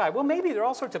part of the sky. Well, maybe there are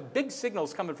all sorts of big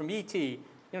signals coming from ET,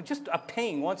 just a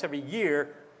ping once every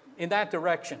year in that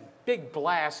direction, big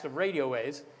blast of radio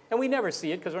waves, and we never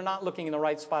see it because we're not looking in the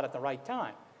right spot at the right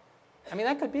time. I mean,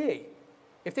 that could be.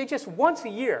 If they just once a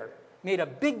year made a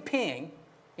big ping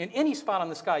in any spot on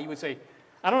the sky, you would say,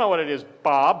 I don't know what it is,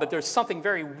 Bob, but there's something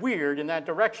very weird in that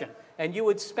direction. And you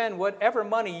would spend whatever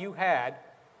money you had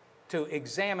to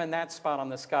examine that spot on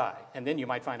the sky. And then you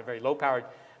might find a very low-powered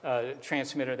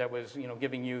transmitter that was,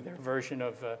 giving you their version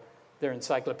of their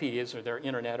encyclopedias or their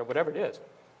internet or whatever it is.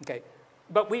 Okay.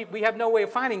 But we have no way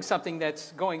of finding something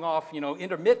that's going off,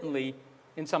 intermittently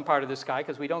in some part of the sky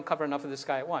because we don't cover enough of the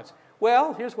sky at once.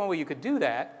 Well, here's one way you could do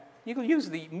that. You could use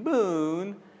the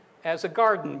moon as a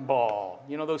garden ball.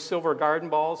 You know those silver garden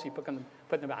balls? You put them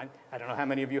I don't know how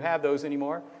many of you have those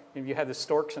anymore. If you have the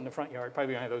storks in the front yard,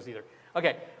 probably don't have those either.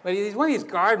 Okay, but it's one of these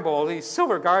garden balls, these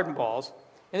silver garden balls.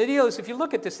 And the deal is, if you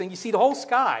look at this thing, you see the whole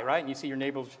sky, right? And you see your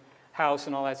neighbor's house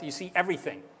and all that. So you see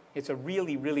everything. It's a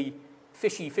really, really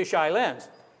fisheye lens.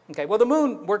 Okay, well, the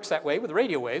moon works that way with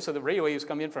radio waves. So the radio waves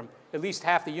come in from at least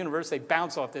half the universe. They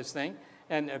bounce off this thing.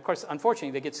 And, of course,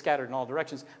 unfortunately, they get scattered in all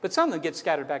directions. But some of them get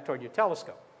scattered back toward your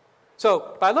telescope.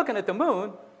 So by looking at the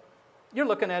moon, you're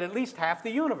looking at least half the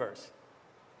universe.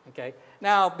 Okay?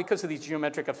 Now, because of these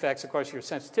geometric effects, of course, your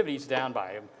sensitivity is down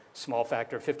by a small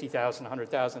factor of 50,000,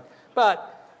 100,000.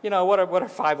 But, what are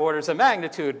 5 orders of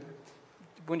magnitude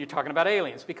when you're talking about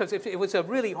aliens? Because if it was a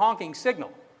really honking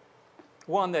signal,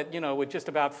 one that, would just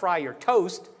about fry your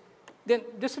toast, then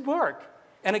this would work.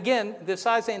 And again, the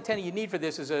size antenna you need for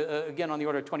this is, again, on the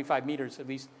order of 25 meters, at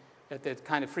least at the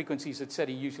kind of frequencies that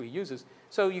SETI usually uses.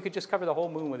 So you could just cover the whole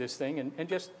moon with this thing and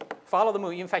just follow the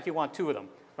moon. In fact, you want 2 of them,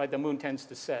 right? The moon tends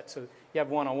to set. So you have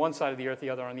one on one side of the Earth,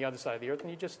 the other on the other side of the Earth, and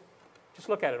you just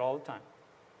look at it all the time.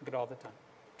 Look at it all the time.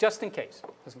 Just in case.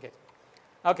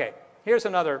 Okay, here's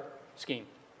another scheme.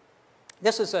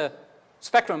 This is a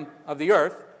spectrum of the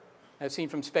Earth as seen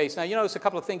from space. Now, you notice a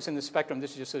couple of things in the spectrum.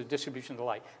 This is just a distribution of the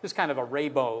light. This is kind of a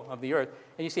rainbow of the Earth.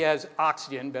 And you see it has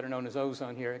oxygen, better known as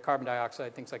ozone here, carbon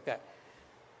dioxide, things like that.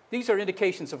 These are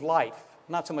indications of life,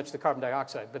 not so much the carbon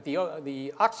dioxide, but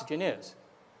the oxygen is.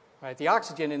 Right? The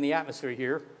oxygen in the atmosphere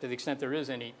here, to the extent there is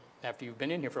any after you've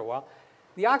been in here for a while,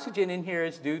 the oxygen in here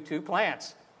is due to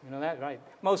plants. You know that, right?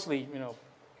 Mostly,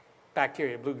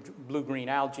 bacteria, blue-green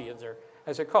algae,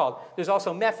 as they're called. There's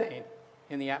also methane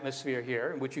in the atmosphere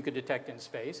here, which you could detect in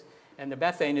space. And the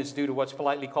methane is due to what's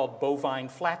politely called bovine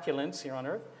flatulence here on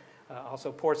Earth,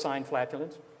 also porcine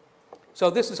flatulence. So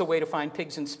this is a way to find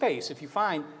pigs in space, if you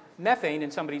find methane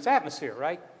in somebody's atmosphere,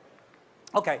 right?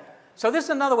 Okay, so this is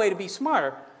another way to be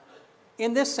smarter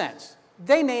in this sense.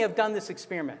 They may have done this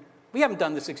experiment. We haven't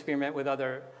done this experiment with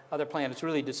other planets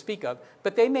really to speak of,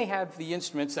 but they may have the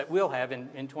instruments that we'll have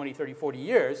in 20, 30, 40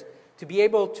 years to be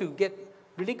able to get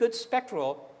really good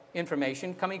spectral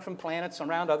information coming from planets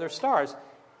around other stars.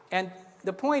 And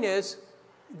the point is,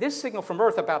 this signal from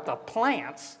Earth about the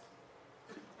plants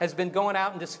has been going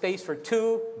out into space for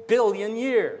 2 billion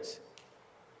years.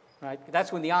 Right?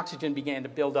 That's when the oxygen began to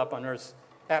build up on Earth's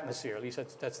atmosphere. At least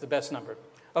that's the best number.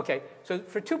 Okay, so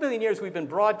for 2 billion years, we've been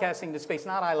broadcasting to space,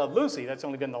 not I Love Lucy, that's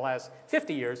only been the last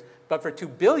 50 years, but for 2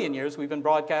 billion years, we've been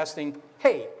broadcasting,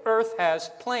 hey, Earth has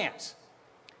plants.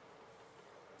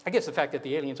 I guess the fact that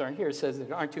the aliens aren't here says that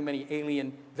there aren't too many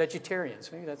alien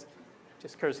vegetarians. Maybe that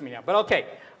just occurs to me now. But okay,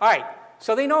 all right,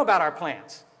 so they know about our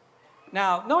plants.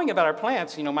 Now, knowing about our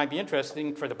plants, might be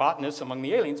interesting for the botanists among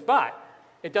the aliens, but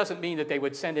it doesn't mean that they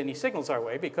would send any signals our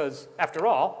way because, after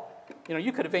all,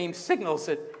 you could have aimed signals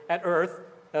at Earth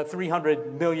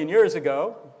 300 million years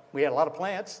ago. We had a lot of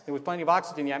plants. There was plenty of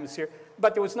oxygen in the atmosphere,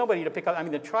 but there was nobody to pick up. I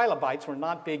mean, the trilobites were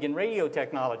not big in radio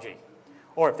technology.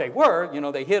 Or if they were,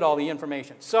 they hid all the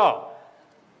information. So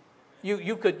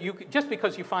you could just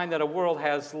because you find that a world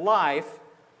has life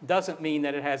doesn't mean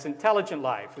that it has intelligent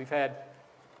life. We've had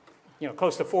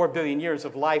close to 4 billion years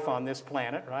of life on this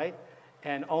planet, right?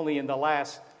 And only in the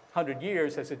last 100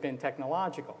 years has it been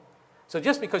technological. So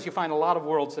just because you find a lot of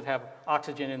worlds that have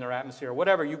oxygen in their atmosphere,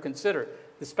 whatever you consider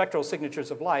the spectral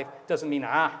signatures of life, doesn't mean,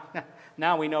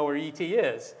 now we know where ET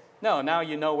is. No, now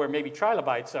you know where maybe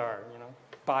trilobites are,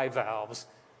 bivalves,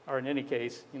 or in any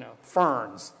case,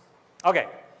 ferns. Okay,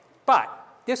 but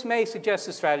this may suggest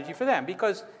a strategy for them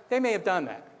because they may have done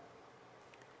that.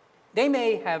 They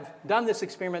may have done this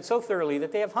experiment so thoroughly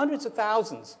that they have hundreds of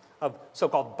thousands of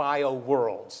so-called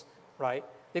bio-worlds, right?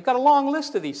 They've got a long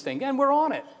list of these things, and we're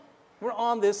on it. We're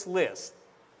on this list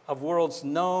of worlds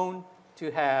known to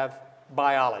have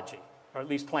biology, or at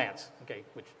least plants, okay,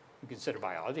 which you consider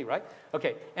biology, right?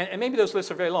 Okay, and maybe those lists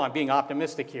are very long. I'm being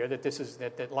optimistic here that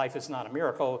that life is not a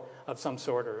miracle of some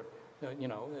sort or,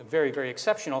 very, very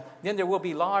exceptional. Then there will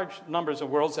be large numbers of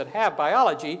worlds that have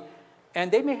biology, and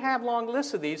they may have long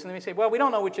lists of these, and they may say, well, we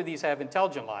don't know which of these have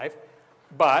intelligent life,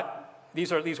 but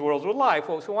these are at least worlds with life.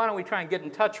 Well, so why don't we try and get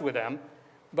in touch with them?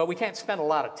 But we can't spend a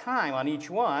lot of time on each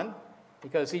one.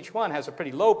 because each one has a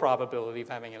pretty low probability of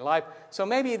having a life. So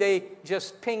maybe they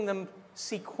just ping them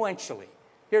sequentially.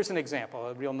 Here's an example,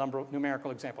 a real numerical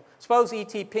example. Suppose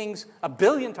ET pings 1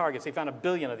 billion targets. They found 1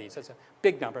 billion of these. That's a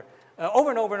big number. Over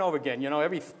and over and over again, you know,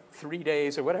 every 3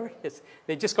 days or whatever it is.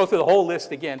 They just go through the whole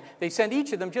list again. They send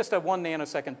each of them just a 1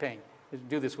 nanosecond ping. They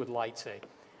do this with light, say.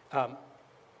 All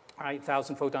right,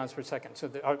 1,000 photons per second, so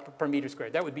per meter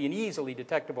squared. That would be an easily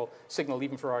detectable signal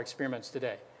even for our experiments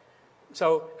today.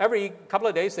 So every couple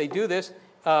of days they do this.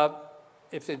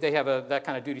 If they have that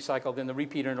kind of duty cycle, then the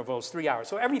repeat interval is 3 hours.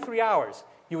 So every 3 hours,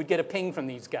 you would get a ping from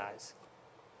these guys.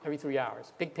 Every 3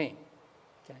 hours, big ping.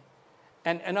 Okay?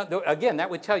 And again, that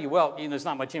would tell you, well, you know, there's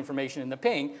not much information in the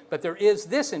ping, but there is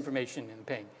this information in the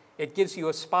ping. It gives you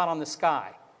a spot on the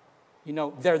sky. You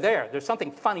know, they're there. There's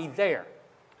something funny there.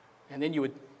 And then you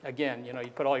would, again, you know,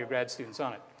 you'd put all your grad students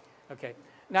on it. Okay.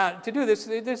 Now, to do this,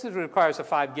 requires a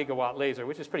 5 gigawatt laser,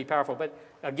 which is pretty powerful. But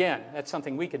again, that's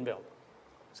something we can build.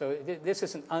 So this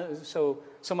isn't so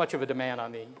much of a demand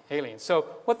on the aliens. So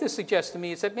what this suggests to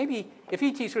me is that maybe if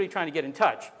ET is really trying to get in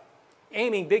touch,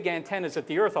 aiming big antennas at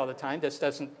the Earth all the time, this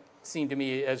doesn't seem to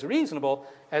me as reasonable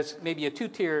as maybe a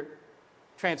 2-tier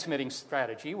transmitting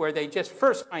strategy where they just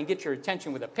first try and get your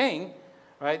attention with a ping,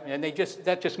 right? And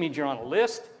that just means you're on a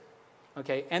list,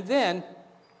 okay? And then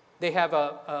they have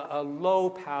a low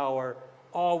power,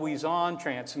 always on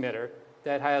transmitter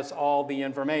that has all the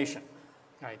information.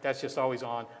 Right, that's just always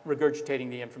on,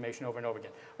 regurgitating the information over and over again.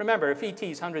 Remember, if ET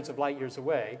is hundreds of light years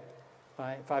away,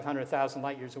 500,000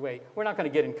 light years away, we're not going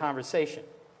to get in conversation.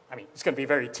 I mean, it's going to be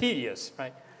very tedious,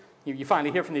 right? You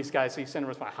finally hear from these guys, so you send them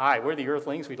a response, hi, we're the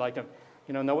Earthlings, we'd like to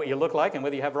know what you look like and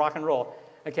whether you have rock and roll.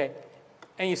 Okay,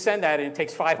 and you send that, and it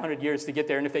takes 500 years to get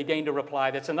there, and if they deign to reply,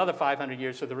 that's another 500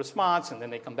 years for the response, and then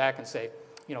they come back and say,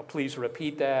 you know, please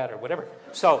repeat that, or whatever.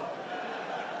 So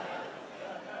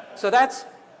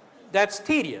that's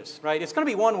tedious, right? It's going to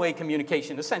be one-way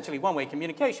communication, essentially one-way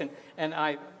communication. And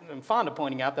I am fond of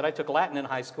pointing out that I took Latin in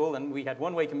high school, and we had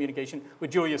one-way communication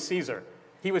with Julius Caesar.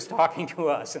 He was talking to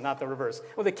us and not the reverse.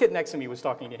 Well, the kid next to me was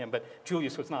talking to him, but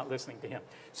Julius was not listening to him.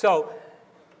 So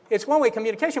it's one-way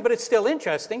communication, but it's still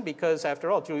interesting because,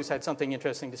 after all, Julius had something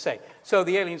interesting to say. So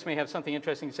the aliens may have something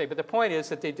interesting to say, but the point is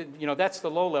that they did, you know, that's the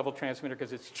low-level transmitter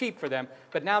because it's cheap for them.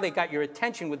 But now they got your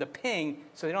attention with the ping,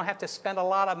 so they don't have to spend a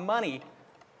lot of money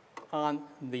on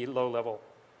the low-level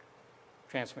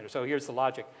transmitter. So here's the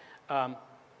logic. I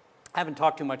haven't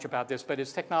talked too much about this, but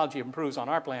as technology improves on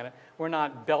our planet, we're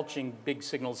not belching big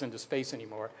signals into space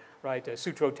anymore, right? The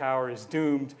Sutro Tower is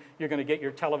doomed. You're going to get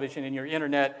your television and your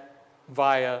internet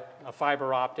via a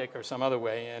fiber optic or some other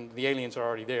way, and the aliens are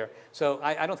already there. So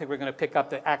I don't think we're going to pick up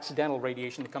the accidental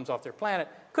radiation that comes off their planet.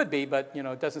 Could be, but you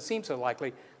know, it doesn't seem so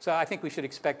likely. So I think we should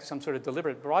expect some sort of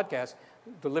deliberate broadcast,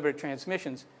 deliberate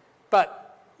transmissions. But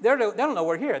they don't know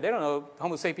we're here. They don't know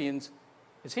Homo sapiens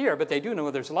is here, but they do know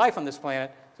there's life on this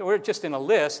planet. So we're just in a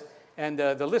list, and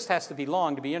the list has to be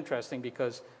long to be interesting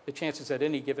because the chances that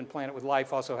any given planet with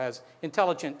life also has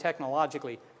intelligent,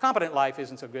 technologically competent life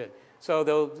isn't so good. So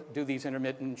they'll do these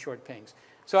intermittent short pings.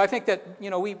 So I think that, you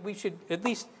know, we should at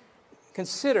least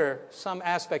consider some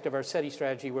aspect of our SETI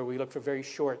strategy where we look for very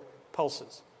short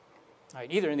pulses, right,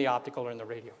 either in the optical or in the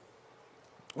radio,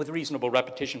 with reasonable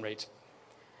repetition rates.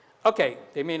 Okay,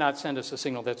 they may not send us a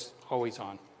signal that's always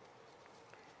on.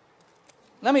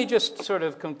 Let me just sort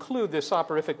of conclude this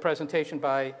soporific presentation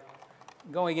by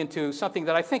going into something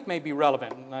that I think may be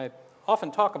relevant. And I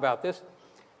often talk about this.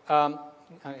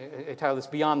 I title this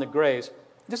Beyond the Grays.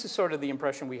 This is sort of the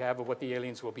impression we have of what the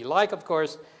aliens will be like, of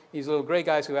course. These little gray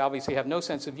guys who obviously have no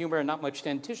sense of humor and not much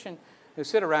dentition, who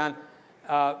sit around.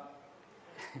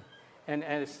 And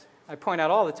as I point out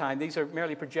all the time, these are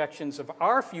merely projections of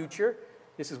our future.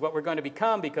 This is what we're going to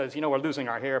become because, you know, we're losing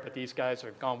our hair, but these guys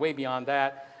have gone way beyond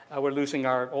that. We're losing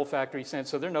our olfactory sense,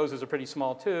 so their noses are pretty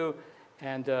small too.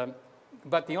 And,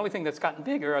 but the only thing that's gotten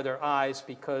bigger are their eyes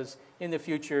because in the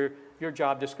future, your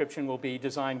job description will be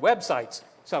design websites.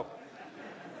 So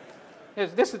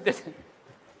this is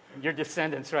your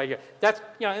descendants right here. That's,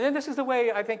 you know, and this is the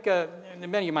way I think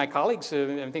many of my colleagues,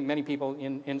 I think many people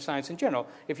in science in general,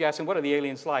 if you ask them what are the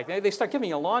aliens like, they start giving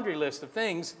you a laundry list of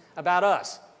things about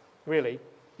us, really.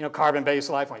 You know, carbon-based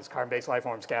life forms, carbon-based life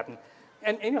forms, Captain.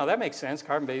 And you know, that makes sense.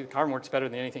 Carbon works better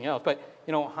than anything else. But,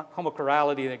 you know,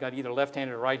 homochirality, they've got either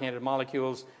left-handed or right-handed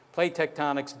molecules, plate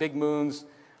tectonics, big moons,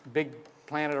 big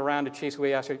planet around to chase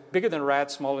away asteroids, bigger than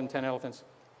rats, smaller than 10 elephants.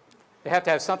 They have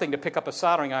to have something to pick up a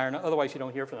soldering iron, otherwise you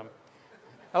don't hear from them.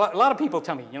 A lot of people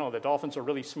tell me, you know, the dolphins are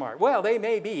really smart. Well, they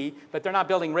may be, but they're not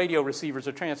building radio receivers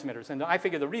or transmitters. And I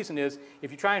figure the reason is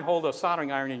if you try and hold a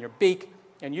soldering iron in your beak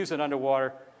and use it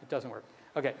underwater, it doesn't work.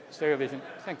 Okay, stereo vision,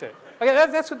 okay,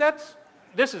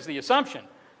 this is the assumption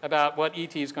about what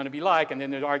ET is going to be like, and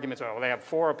then there's arguments, oh, well, they have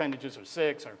 4 appendages or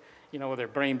 6, or, you know, will their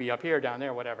brain be up here, down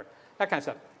there, whatever, that kind of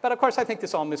stuff. But of course, I think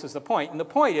this all misses the point, and the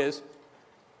point is,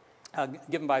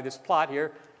 given by this plot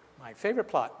here, my favorite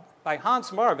plot, by Hans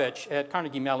Moravec at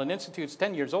Carnegie Mellon Institute. It's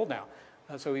 10 years old now,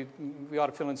 so we ought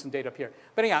to fill in some data up here.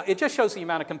 But anyhow, it just shows the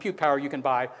amount of compute power you can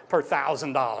buy per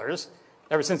 $1,000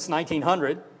 ever since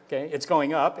 1900. Okay, it's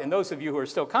going up, and those of you who are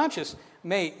still conscious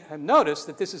may have noticed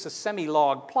that this is a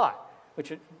semi-log plot,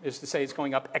 which is to say it's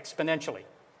going up exponentially.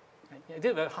 It's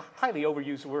a highly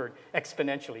overused word,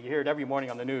 exponentially. You hear it every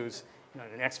morning on the news, you know,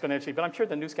 exponentially, but I'm sure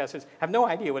the newscasters have no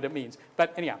idea what it means.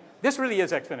 But anyhow, this really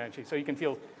is exponentially, so you can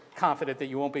feel confident that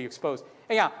you won't be exposed.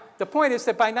 Anyhow, the point is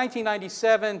that by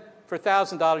 1997, for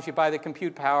 $1,000, you buy the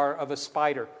compute power of a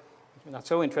spider. Not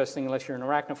so interesting unless you're an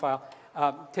arachnophile.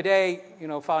 Today, you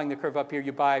know, following the curve up here,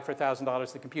 you buy for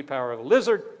 $1,000 the compute power of a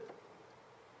lizard,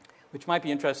 which might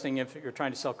be interesting if you're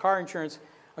trying to sell car insurance.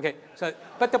 Okay, so,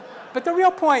 but the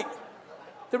real point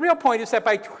is that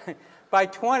by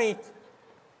 20,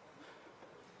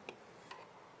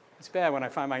 it's bad when I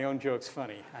find my own jokes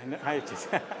funny. I just,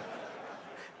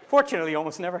 fortunately,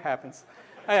 almost never happens.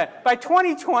 By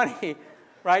 2020,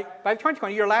 right? By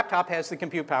 2020, your laptop has the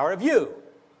compute power of you,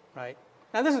 right?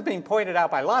 Now, this is being pointed out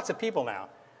by lots of people now,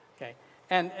 okay?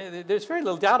 And there's very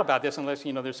little doubt about this unless,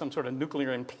 you know, there's some sort of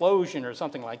nuclear implosion or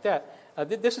something like that.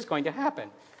 This is going to happen.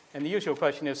 And the usual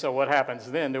question is, so what happens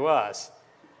then to us?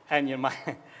 And, you know,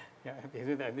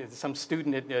 some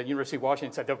student at the University of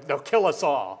Washington said, they'll kill us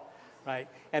all, right?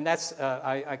 And that's,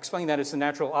 I explain that as the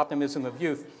natural optimism of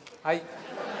youth. I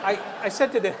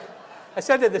said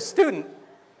to the student,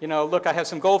 you know, look, I have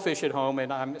some goldfish at home,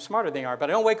 and I'm smarter than they are,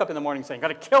 but I don't wake up in the morning saying, got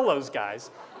to kill those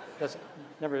guys. That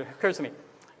never occurs to me.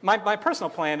 My personal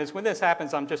plan is when this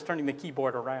happens, I'm just turning the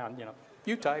keyboard around, you know,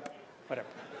 you type, whatever.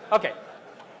 Okay.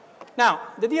 Now,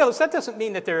 the deal is that doesn't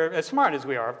mean that they're as smart as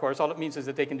we are, of course. All it means is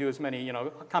that they can do as many, you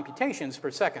know, computations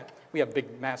per second. We have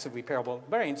big, massively parallel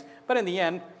brains, but in the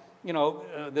end, you know,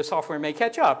 the software may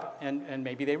catch up, and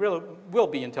maybe they really will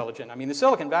be intelligent. I mean, the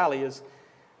Silicon Valley is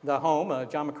the home,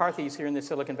 John McCarthy is here in the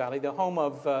Silicon Valley, the home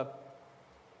of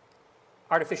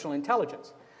artificial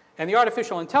intelligence. And the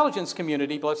artificial intelligence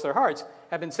community, bless their hearts,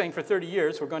 have been saying for 30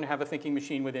 years, we're going to have a thinking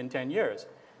machine within 10 years.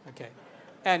 Okay.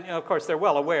 And of course, they're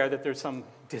well aware that there's some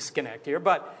disconnect here,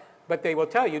 but they will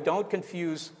tell you, don't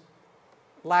confuse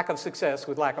lack of success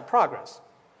with lack of progress.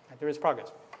 There is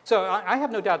progress. So I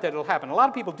have no doubt that it'll happen. A lot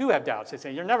of people do have doubts. They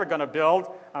say, you're never going to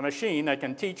build a machine that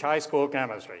can teach high school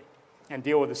chemistry and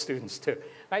deal with the students too.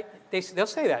 Right? They'll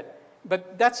say that.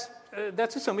 But that's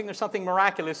assuming there's something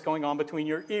miraculous going on between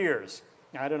your ears.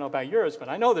 Now, I don't know about yours, but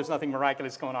I know there's nothing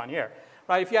miraculous going on here.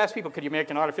 Right? If you ask people, could you make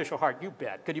an artificial heart? You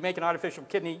bet. Could you make an artificial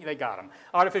kidney? They got them.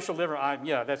 Artificial liver?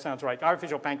 Yeah, that sounds right.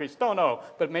 Artificial pancreas? Don't know,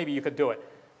 but maybe you could do it.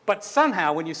 But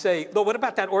somehow when you say, well, what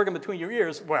about that organ between your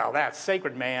ears? Well, that's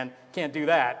sacred, man. Can't do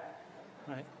that.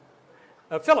 Right?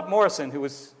 Philip Morrison, who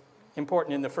was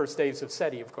important in the first days of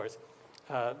SETI, of course,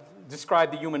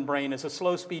 described the human brain as a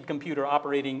slow-speed computer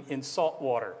operating in salt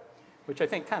water, which I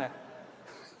think kind of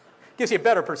gives you a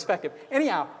better perspective.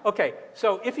 Anyhow, okay,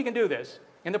 so if you can do this,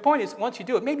 and the point is, once you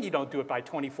do it, maybe you don't do it by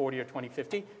 2040 or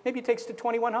 2050. Maybe it takes to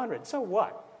 2100. So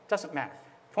what? Doesn't matter.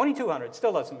 2200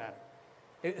 still doesn't matter.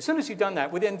 As soon as you've done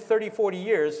that, within 30, 40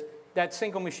 years, that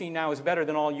single machine now is better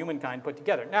than all humankind put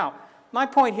together. Now, my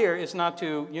point here is not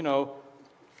to, you know,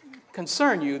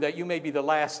 concern you that you may be the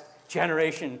last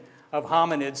generation of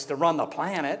hominids to run the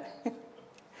planet,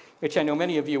 which I know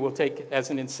many of you will take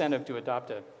as an incentive to adopt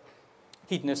a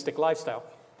hedonistic lifestyle.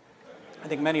 I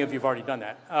think many of you have already done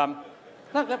that.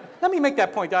 Let me make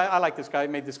that point. I like this guy. I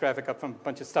made this graphic up from a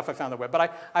bunch of stuff I found on the web.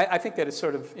 But I think that it's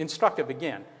sort of instructive,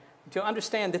 again, to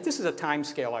understand that this is a time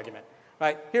scale argument.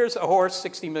 Right? Here's a horse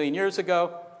 60 million years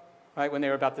ago, right, when they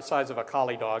were about the size of a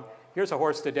collie dog. Here's a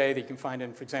horse today that you can find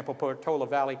in, for example, Portola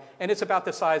Valley, and it's about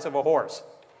the size of a horse.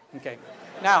 Okay.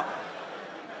 Now,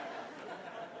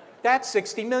 that's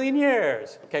 60 million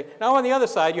years. Okay. Now, on the other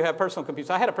side, you have personal computers.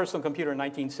 I had a personal computer in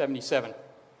 1977,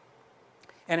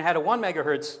 and it had a 1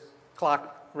 megahertz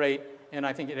clock rate, and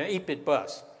I think an 8-bit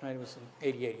bus. Right? It was an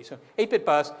 8080. So 8-bit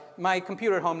bus. My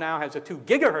computer at home now has a 2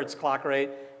 gigahertz clock rate,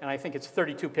 and I think it's a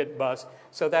 32-bit bus.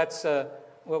 So that's,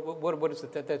 what is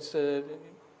it?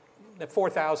 That's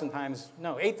 4,000 times,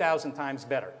 no, 8,000 times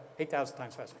better. 8,000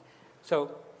 times faster.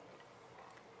 So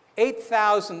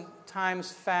 8,000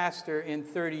 times faster in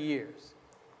 30 years.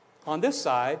 On this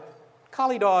side,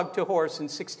 collie dog to horse in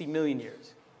 60 million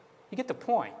years. You get the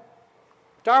point.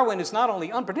 Darwin is not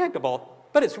only unpredictable,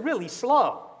 but it's really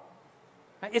slow.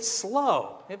 It's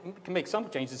slow. It can make some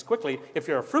changes quickly if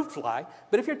you're a fruit fly,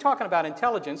 but if you're talking about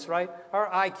intelligence, right, our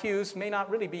IQs may not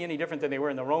really be any different than they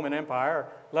were in the Roman Empire,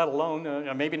 let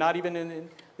alone maybe not even in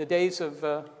the days of,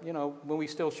 when we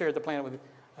still shared the planet with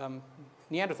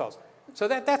Neanderthals. So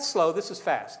that's slow. This is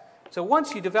fast. So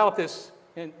once you develop this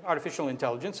in artificial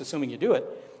intelligence, assuming you do it,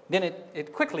 then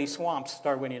it quickly swamps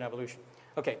Darwinian evolution.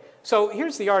 Okay, so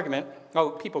here's the argument. Oh,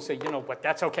 people say, you know what,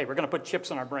 that's okay. We're going to put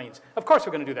chips in our brains. Of course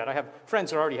we're going to do that. I have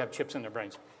friends that already have chips in their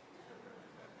brains.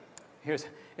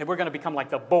 And we're going to become like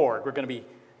the Borg. We're going to be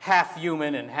half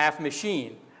human and half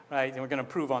machine, right? And we're going to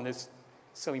prove on this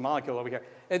silly molecule over here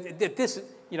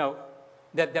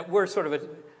that we're sort of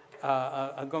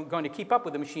going to keep up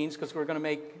with the machines because we're going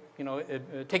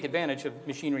to take advantage of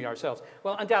machinery ourselves.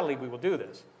 Well, undoubtedly we will do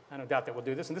this. I don't doubt that we'll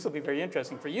do this, and this will be very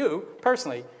interesting for you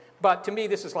personally. But to me,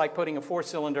 this is like putting a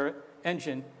 4-cylinder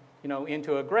engine,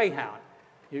 into a Greyhound.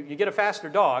 You get a faster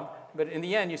dog, but in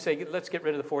the end, you say, let's get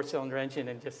rid of the 4-cylinder engine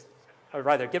and or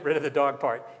rather, get rid of the dog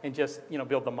part and just,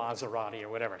 build the Maserati or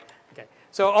whatever. Okay.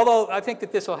 So, although I think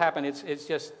that this will happen, it's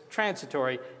just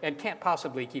transitory and can't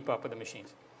possibly keep up with the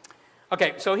machines.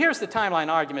 Okay. So here's the timeline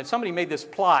argument. Somebody made this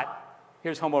plot.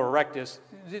 Here's Homo erectus.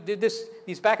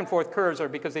 These back and forth curves are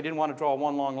because they didn't want to draw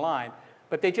one long line.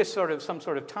 But they just some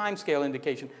sort of time scale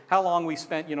indication, how long we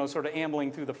spent, sort of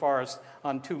ambling through the forest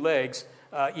on 2 legs,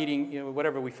 eating,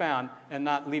 whatever we found, and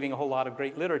not leaving a whole lot of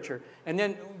great literature. And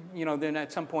then, then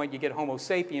at some point you get Homo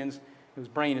sapiens, whose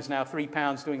brain is now 3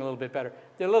 pounds, doing a little bit better.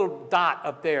 The little dot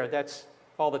up there, that's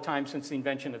all the time since the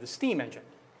invention of the steam engine.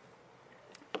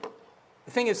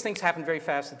 The thing is, things happen very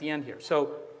fast at the end here.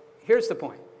 So here's the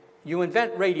point. You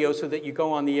invent radio so that you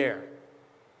go on the air,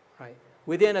 right?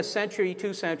 Within a century,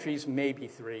 2 centuries, maybe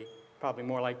 3, probably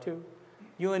more like 2,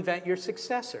 you invent your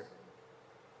successor.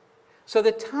 So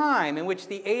the time in which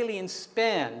the aliens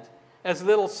spend as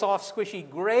little soft, squishy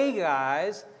gray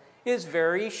guys is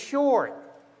very short.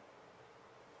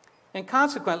 And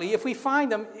consequently, if we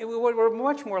find them, what we're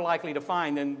much more likely to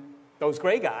find than those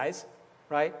gray guys,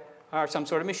 right, are some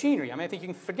sort of machinery. I mean, I think you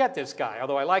can forget this guy,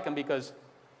 although I like him because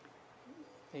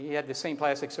he had the same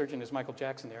plastic surgeon as Michael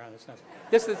Jackson there on his nose.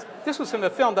 This was from a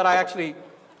film that I actually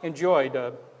enjoyed,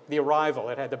 The Arrival.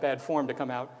 It had the bad form to come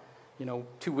out,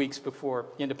 2 weeks before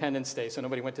Independence Day, so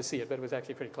nobody went to see it, but it was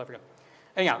actually pretty clever.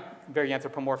 Anyhow, very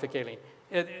anthropomorphic alien.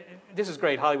 This is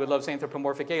great. Hollywood loves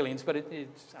anthropomorphic aliens, but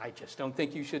I just don't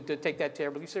think you should take that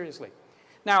terribly seriously.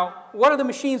 Now, what are the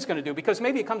machines going to do? Because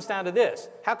maybe it comes down to this.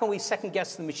 How can we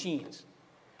second-guess the machines?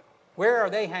 Where are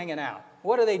they hanging out?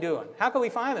 What are they doing? How can we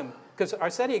find them? Because our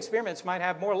SETI experiments might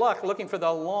have more luck looking for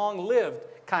the long-lived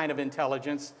kind of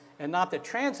intelligence and not the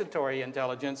transitory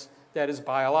intelligence that is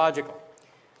biological.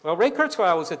 Well, Ray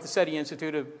Kurzweil was at the SETI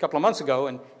Institute a couple of months ago,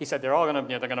 and he said they're all going to,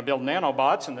 they're going to build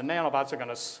nanobots, and the nanobots are going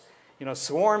to,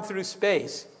 swarm through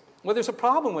space. Well, there's a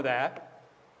problem with that.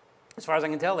 As far as I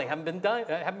can tell, they haven't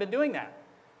been doing that.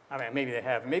 I mean, maybe they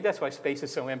have. Maybe that's why space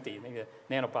is so empty. Maybe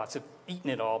the nanobots have eaten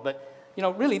it all. But,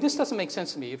 really, this doesn't make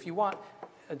sense to me. If you want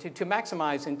to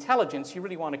maximize intelligence, you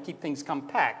really want to keep things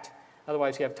compact.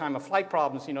 Otherwise, you have time-of-flight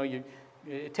problems.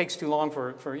 It takes too long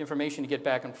for information to get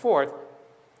back and forth.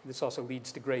 This also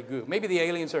leads to gray goo. Maybe the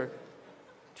aliens are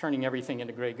turning everything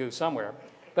into gray goo somewhere.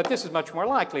 But this is much more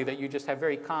likely that you just have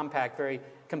very compact, very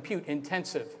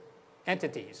compute-intensive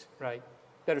entities, right,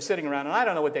 that are sitting around. And I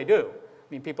don't know what they do. I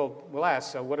mean, people will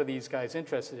ask, so what are these guys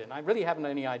interested in? I really haven't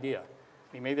any idea.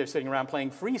 I mean, maybe they're sitting around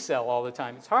playing free cell all the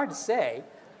time. It's hard to say.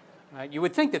 You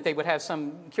would think that they would have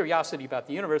some curiosity about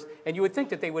the universe, and you would think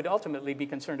that they would ultimately be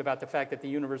concerned about the fact that the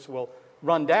universe will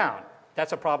run down.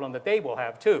 That's a problem that they will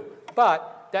have, too.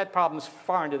 But that problem's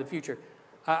far into the future.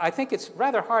 I think it's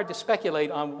rather hard to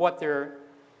speculate on what their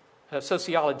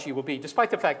sociology will be,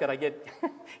 despite the fact that I get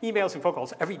emails and phone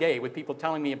calls every day with people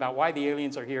telling me about why the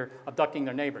aliens are here abducting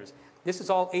their neighbors. This is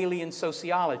all alien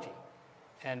sociology.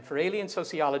 And for alien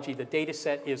sociology, the data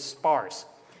set is sparse.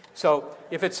 So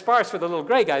if it's sparse for the little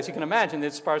gray guys, you can imagine that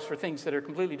it's sparse for things that are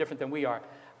completely different than we are.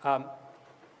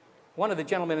 One of the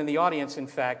gentlemen in the audience, in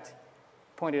fact,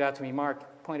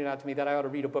 Mark pointed out to me that I ought to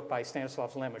read a book by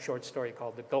Stanislav Lem, a short story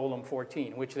called The Golem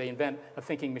 14, in which they invent a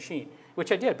thinking machine,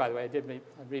 which I did, by the way. I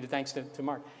read it thanks to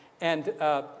Mark. And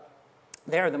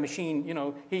there, the machine,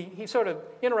 he sort of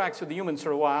interacts with the humans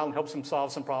for a while and helps them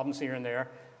solve some problems here and there.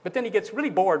 But then he gets really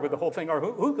bored with the whole thing, or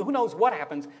who knows what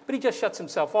happens, but he just shuts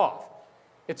himself off.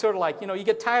 It's sort of like, you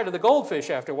get tired of the goldfish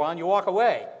after a while and you walk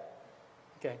away.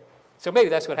 Okay, so maybe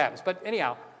that's what happens. But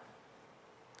anyhow,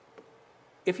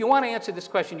 if you want to answer this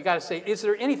question, you got to say, is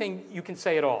there anything you can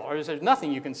say at all? Or is there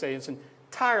nothing you can say? It's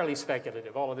entirely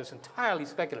speculative, all of this entirely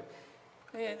speculative.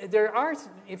 There are,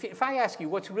 if I ask you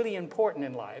what's really important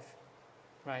in life,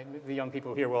 right? The young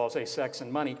people here will all say sex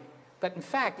and money. But in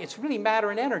fact, it's really matter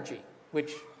and energy,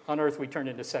 which on Earth we turned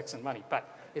into sex and money.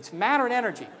 But it's matter and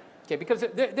energy, okay? Because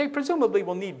they presumably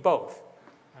will need both,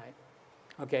 right?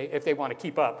 Okay, if they want to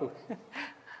keep up. All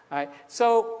right,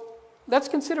 so let's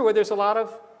consider where there's a lot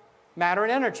of matter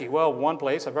and energy. Well, one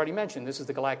place I've already mentioned, this is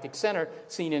the galactic center,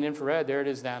 seen in infrared. There it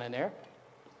is down in there.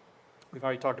 We've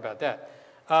already talked about that.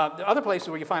 The other places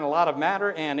where you find a lot of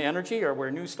matter and energy are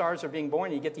where new stars are being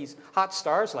born. You get these hot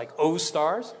stars like O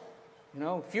stars. You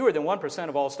know, fewer than 1%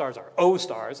 of all stars are O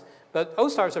stars, but O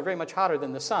stars are very much hotter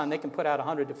than the sun. They can put out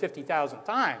 100 to 50,000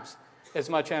 times as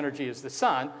much energy as the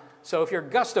sun. So if your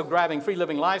gusto-grabbing,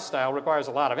 free-living lifestyle requires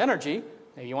a lot of energy,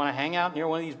 maybe you want to hang out near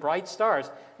one of these bright stars.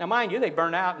 Now, mind you, they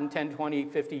burn out in 10, 20,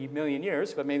 50 million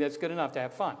years, but maybe that's good enough to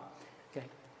have fun. Okay.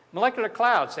 Molecular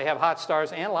clouds, they have hot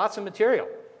stars and lots of material.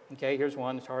 Okay, here's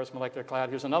one, the Taurus molecular cloud.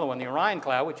 Here's another one, the Orion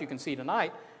cloud, which you can see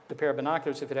tonight, the pair of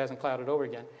binoculars if it hasn't clouded over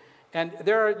again. And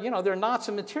there are knots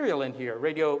of material in here.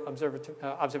 Radio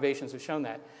observations have shown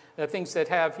that. Things that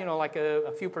have, like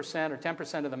a few percent or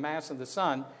 10% of the mass of the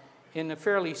sun in a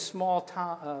fairly small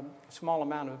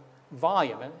amount of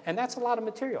volume. And that's a lot of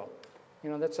material.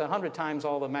 That's 100 times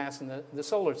all the mass in the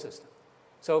solar system.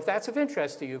 So if that's of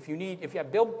interest to you, if you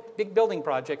have big building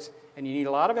projects and you need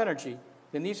a lot of energy,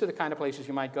 then these are the kind of places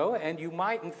you might go, and you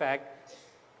might, in fact,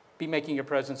 be making your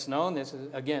presence known. This is,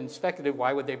 again, speculative.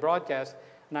 Why would they broadcast?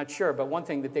 Not sure, but one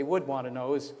thing that they would want to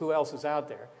know is who else is out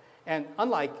there. And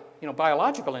unlike,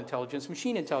 biological intelligence,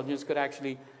 machine intelligence could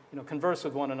actually, converse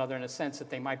with one another in a sense that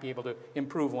they might be able to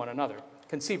improve one another.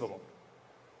 Conceivable.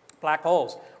 Black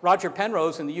holes. Roger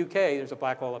Penrose in the UK, there's a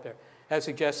black hole up there, has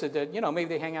suggested that, maybe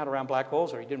they hang out around black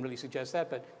holes, or he didn't really suggest that,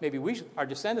 but maybe our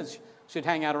descendants should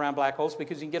hang out around black holes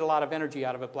because you can get a lot of energy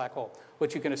out of a black hole.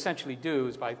 What you can essentially do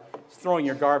is by throwing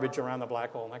your garbage around the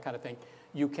black hole and that kind of thing,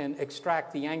 you can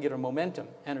extract the angular momentum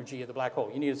energy of the black hole.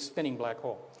 You need a spinning black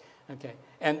hole. Okay.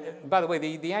 And by the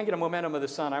way, the angular momentum of the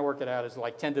sun, I worked it out, is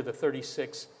like 10 to the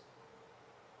 36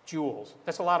 joules.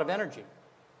 That's a lot of energy.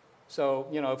 So,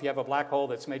 if you have a black hole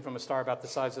that's made from a star about the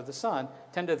size of the sun,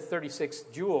 10 to the 36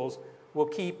 joules will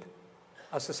keep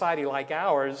a society like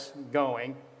ours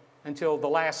going until the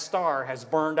last star has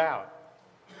burned out,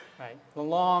 right? A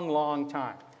long, long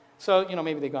time. So,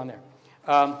 maybe they've gone there.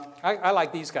 I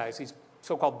like these guys, these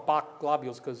so-called Bok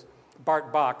globules, because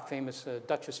Bart Bok, famous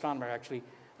Dutch astronomer, actually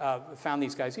found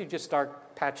these guys. These are just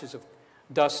dark patches of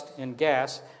dust and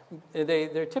gas.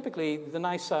 They're typically the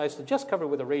nice size to just cover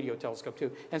with a radio telescope,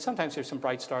 too. And sometimes there's some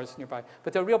bright stars nearby.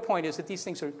 But the real point is that these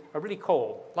things are really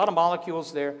cold. A lot of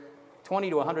molecules there, 20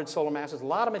 to 100 solar masses, a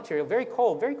lot of material, very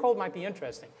cold. Very cold might be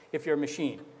interesting if you're a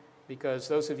machine, because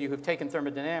those of you who've taken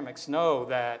thermodynamics know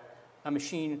that a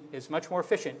machine is much more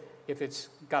efficient if it's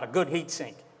got a good heat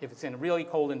sink, if it's in a really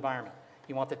cold environment.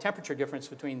 You want the temperature difference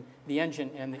between the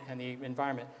engine and the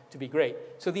environment to be great.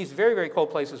 So these very, very cold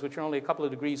places, which are only a couple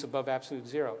of degrees above absolute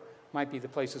zero, might be the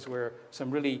places where some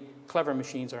really clever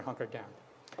machines are hunkered down.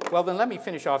 Well, then let me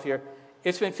finish off here.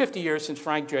 It's been 50 years since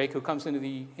Frank Drake, who comes into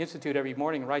the Institute every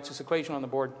morning and writes this equation on the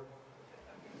board.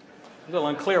 A little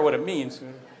unclear what it means.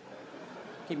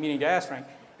 Keep meaning to ask Frank.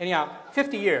 Anyhow,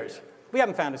 50 years. We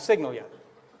haven't found a signal yet.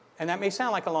 And that may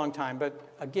sound like a long time, but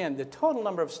again, the total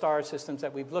number of star systems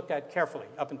that we've looked at carefully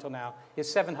up until now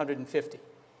is 750.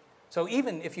 So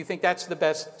even if you think that's the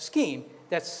best scheme,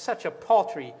 that's such a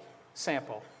paltry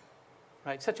sample,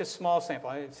 right? Such a small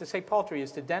sample. To say paltry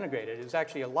is to denigrate it. It was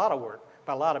actually a lot of work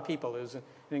by a lot of people. It was an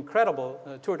incredible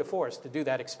tour de force to do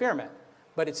that experiment,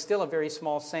 but it's still a very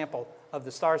small sample of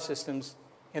the star systems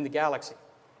in the galaxy.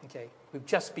 Okay? We've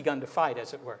just begun to fight,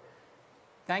 as it were.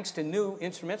 Thanks to new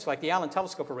instruments like the Allen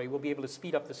Telescope Array, we'll be able to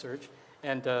speed up the search.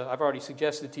 And I've already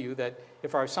suggested to you that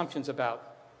if our assumptions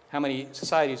about how many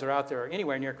societies are out there are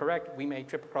anywhere near correct, we may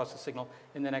trip across the signal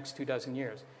in the next 24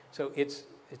 years. So it's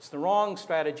the wrong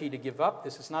strategy to give up.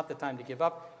 This is not the time to give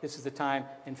up. This is the time,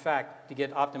 in fact, to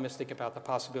get optimistic about the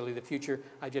possibility of the future.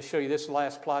 I just show you this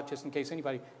last plot just in case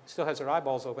anybody still has their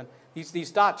eyeballs open.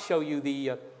 These dots show you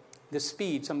the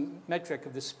speed, some metric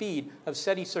of the speed of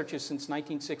SETI searches since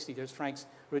 1960. There's Frank's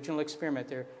original experiment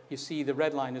there. You see the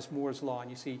red line is Moore's law,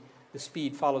 and you see the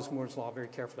speed follows Moore's law very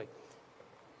carefully.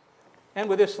 And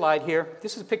with this slide here,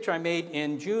 this is a picture I made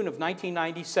in June of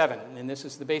 1997, and this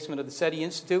is the basement of the SETI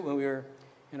Institute when we were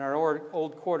in our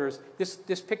old quarters.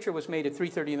 This picture was made at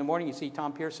 3:30 in the morning. You see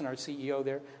Tom Pearson, our CEO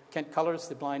there, Kent Cullors,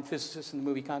 the blind physicist in the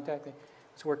movie Contact,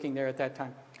 was working there at that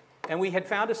time. And we had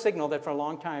found a signal that for a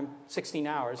long time, 16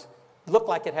 hours, looked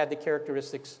like it had the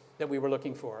characteristics that we were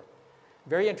looking for.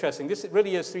 Very interesting. This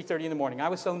really is 3:30 in the morning. I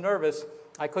was so nervous,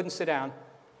 I couldn't sit down.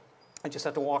 I just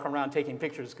had to walk around taking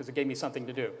pictures because it gave me something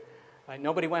to do. Right?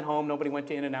 Nobody went home. Nobody went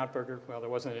to In-N-Out Burger. Well, there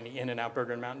wasn't any In-N-Out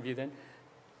Burger in Mountain View then.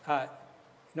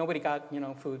 Nobody got,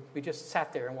 food. We just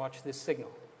sat there and watched this signal.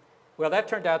 Well, that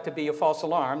turned out to be a false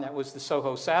alarm. That was the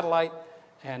SOHO satellite,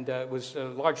 and it was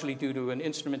largely due to an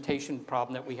instrumentation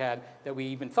problem that we had that we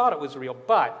even thought it was real,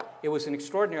 but it was an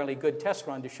extraordinarily good test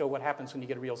run to show what happens when you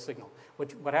get a real signal.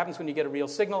 What happens when you get a real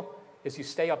signal is you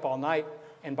stay up all night,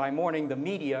 and by morning, the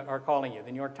media are calling you.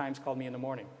 The New York Times called me in the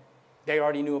morning. They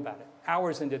already knew about it.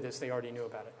 Hours into this, they already knew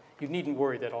about it. You needn't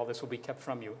worry that all this will be kept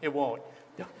from you. It won't.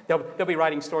 They'll be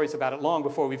writing stories about it long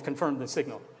before we've confirmed the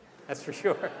signal. That's for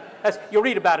sure. You'll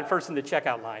read about it first in the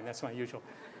checkout line. That's my usual.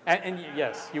 And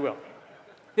yes, you will.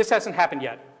 This hasn't happened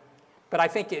yet, but I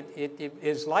think it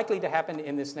is likely to happen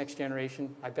in this next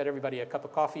generation. I bet everybody a cup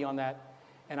of coffee on that.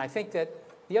 And I think that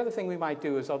the other thing we might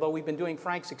do is, although we've been doing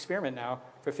Frank's experiment now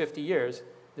for 50 years,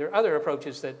 there are other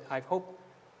approaches that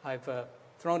I've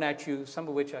thrown at you, some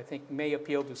of which I think may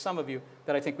appeal to some of you,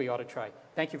 that I think we ought to try.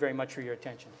 Thank you very much for your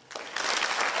attention.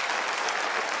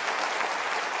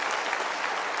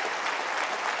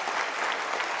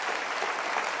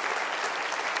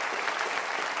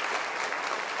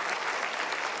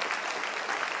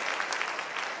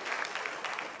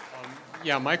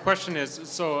 Yeah, my question is,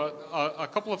 so a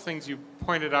couple of things you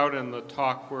pointed out in the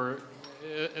talk were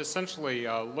essentially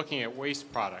looking at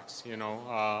waste products.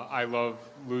 I Love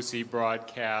Lucy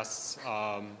broadcasts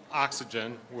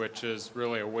oxygen, which is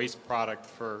really a waste product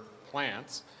for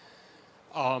plants.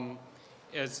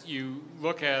 As you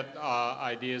look at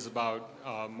ideas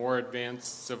about more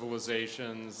advanced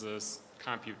civilizations, this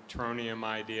computronium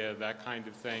idea, that kind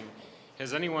of thing,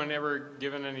 has anyone ever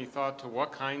given any thought to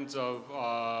what kinds of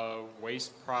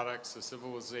waste products a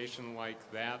civilization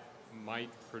like that might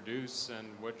produce and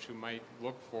what you might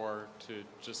look for to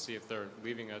just see if they're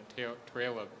leaving a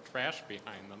trail of trash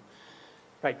behind them?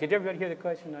 Right. Did everybody hear the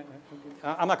question?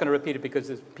 I'm not going to repeat it because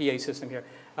there's a PA system here.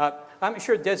 I'm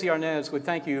sure Desi Arnaz would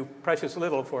thank you precious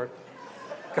little for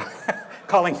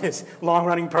calling this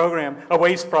long-running program a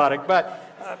waste product.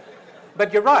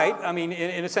 But you're right. I mean,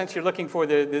 in a sense, you're looking for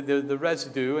the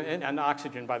residue, and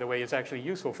oxygen, by the way, is actually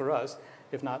useful for us,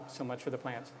 if not so much for the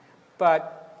plants.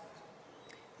 But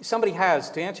somebody has,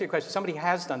 to answer your question, somebody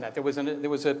has done that. There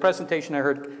was a presentation I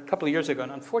heard a couple of years ago,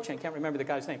 and unfortunately, I can't remember the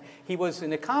guy's name. He was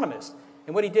an economist,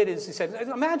 and what he did is he said,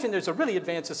 imagine there's a really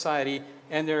advanced society,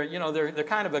 and they're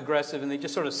kind of aggressive, and they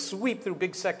just sort of sweep through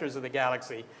big sectors of the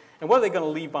galaxy. And what are they going to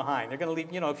leave behind? They're going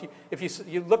to leave, if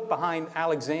you look behind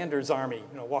Alexander's army,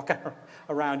 walking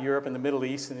around Europe and the Middle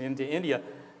East and into India,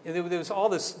 there was all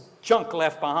this junk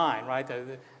left behind, right?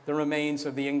 The remains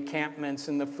of the encampments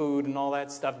and the food and all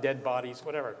that stuff, dead bodies,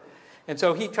 whatever. And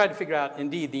so he tried to figure out,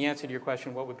 indeed, the answer to your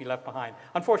question, what would be left behind.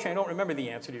 Unfortunately, I don't remember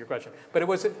the answer to your question.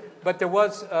 But there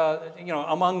was,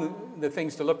 among the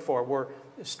things to look for were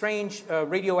strange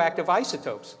radioactive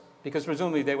isotopes, because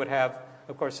presumably they would have,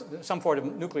 of course, some form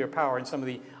of nuclear power, and some of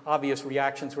the obvious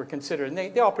reactions were considered. And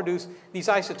they all produce these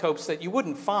isotopes that you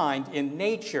wouldn't find in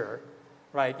nature,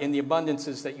 right, in the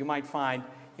abundances that you might find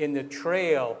in the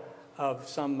trail of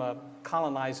some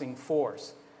colonizing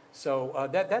force. So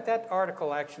that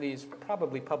article actually is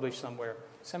probably published somewhere.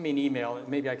 Send me an email, and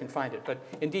maybe I can find it. But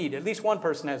indeed, at least one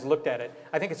person has looked at it.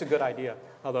 I think it's a good idea,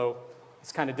 although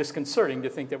it's kind of disconcerting to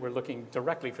think that we're looking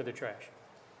directly for the trash.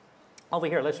 Over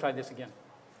here, let's try this again.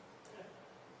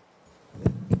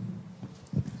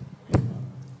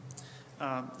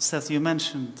 Seth, you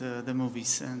mentioned the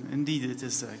movies, and indeed it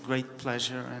is a great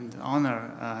pleasure and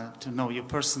honor to know you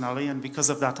personally, and because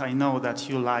of that I know that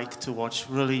you like to watch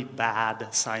really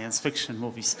bad science fiction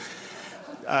movies.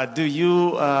 Did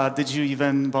you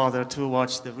even bother to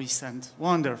watch the recent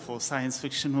wonderful science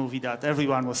fiction movie that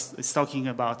everyone is talking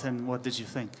about, and what did you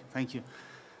think? Thank you.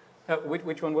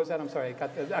 Which one was that? I'm sorry,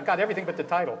 I got everything but the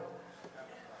title.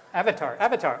 Avatar.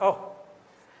 Oh,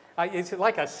 it's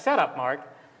like a setup, Mark.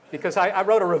 Because I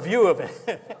wrote a review of it.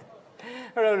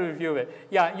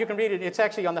 Yeah, you can read it. It's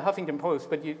actually on the Huffington Post,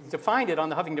 but to find it on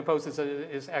the Huffington Post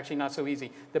is actually not so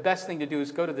easy. The best thing to do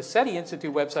is go to the SETI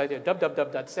Institute website at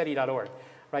www.seti.org.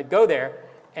 Right, go there,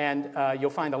 and you'll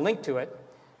find a link to it.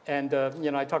 And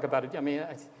I talk about it. I mean,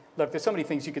 look, there's so many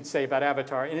things you could say about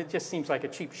Avatar, and it just seems like a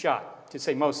cheap shot to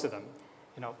say most of them.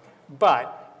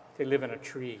 But they live in a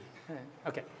tree.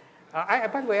 Okay.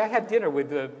 By the way, I had dinner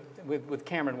with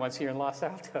Cameron once here in Los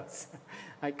Altos.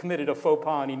 I committed a faux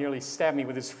pas, and he nearly stabbed me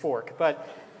with his fork. But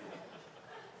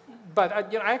I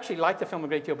actually like the film a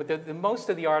great deal. But most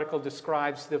of the article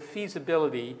describes the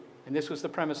feasibility, and this was the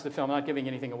premise of the film. I'm not giving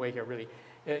anything away here, really.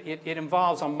 It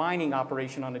involves a mining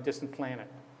operation on a distant planet.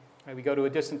 Right, we go to a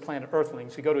distant planet,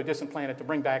 Earthlings. We go to a distant planet to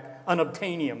bring back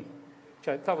unobtainium. which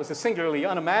I thought was a singularly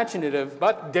unimaginative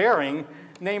but daring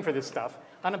name for this stuff,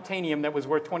 unobtainium that was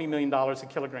worth $20 million a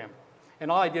kilogram.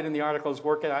 And all I did in the article is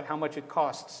work out how much it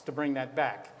costs to bring that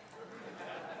back.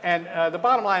 And the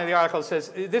bottom line of the article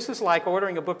says, this is like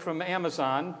ordering a book from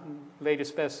Amazon,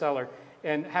 latest bestseller,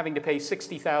 and having to pay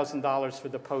 $60,000 for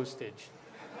the postage.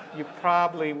 You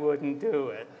probably wouldn't do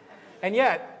it. And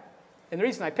yet, and the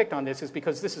reason I picked on this is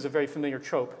because this is a very familiar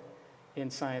trope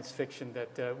in science fiction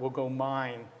that will go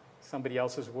mine somebody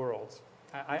else's worlds.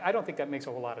 I don't think that makes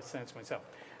a whole lot of sense myself.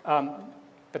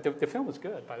 But the film was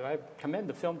good, by the way. I commend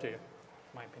the film to you,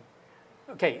 in my opinion.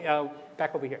 Okay,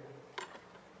 back over here.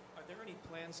 Are there any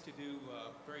plans to do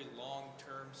very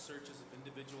long-term searches of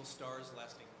individual stars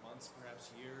lasting months, perhaps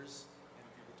years? And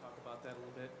if you could talk about that a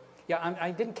little bit. Yeah,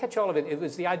 I didn't catch all of it. It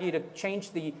was the idea to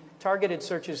change the targeted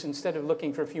searches instead of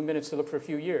looking for a few minutes to look for a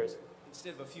few years.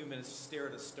 Instead of a few minutes, stare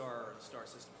at a star or a star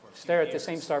system for a few years. Stare at the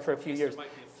same star for a few years. There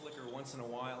might be a flicker once in a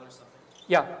while or something.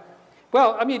 Yeah.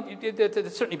 Well, I mean,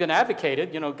 it's certainly been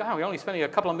advocated. You know, God, we're only spending a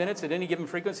couple of minutes at any given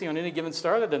frequency on any given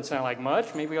star. That doesn't sound like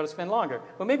much. Maybe we ought to spend longer.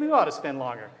 Well, maybe we ought to spend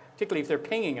longer, particularly if they're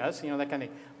pinging us, you know, that kind of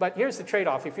thing. But here's the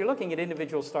trade-off. If you're looking at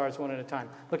individual stars one at a time,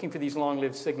 looking for these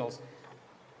long-lived signals,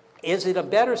 is it a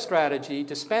better strategy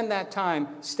to spend that time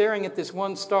staring at this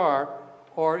one star,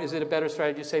 or is it a better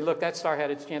strategy to say, look, that star had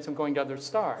its chance of going to other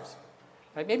stars?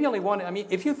 Right? Maybe only one. I mean,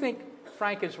 if you think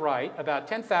Frank is right about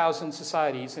 10,000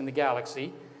 societies in the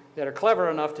galaxy that are clever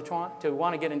enough to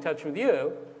want to get in touch with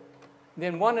you,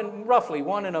 then roughly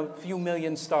one in a few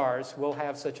million stars will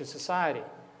have such a society.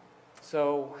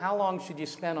 So how long should you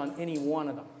spend on any one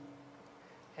of them?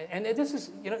 And this is,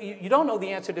 you know, you don't know the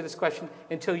answer to this question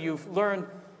until you've learned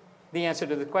the answer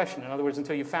to the question. In other words,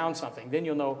 until you found something. Then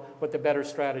you'll know what the better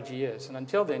strategy is. And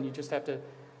until then, you just have to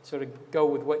sort of go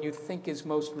with what you think is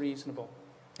most reasonable.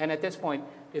 And at this point,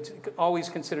 it's always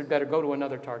considered better, go to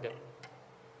another target.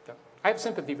 So, I have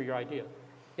sympathy for your idea.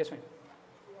 Yes, ma'am.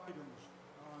 Two items.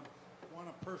 One,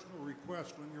 a personal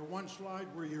request. On your one slide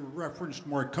where you referenced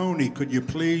Marconi, could you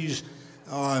please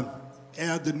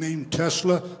add the name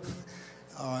Tesla?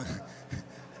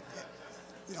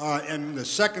 And the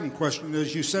second question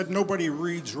is, you said nobody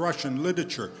reads Russian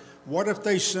literature. What if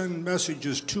they send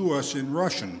messages to us in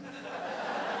Russian?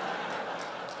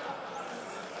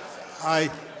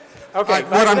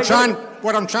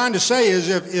 What I'm trying to say is,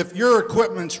 if your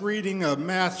equipment's reading a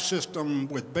math system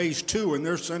with base 2 and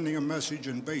they're sending a message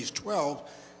in base 12,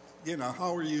 you know,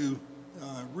 how are you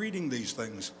reading these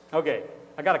things? Okay,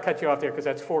 I got to cut you off there because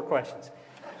that's 4 questions.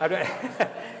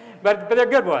 but they're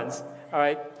good ones, all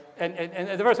right?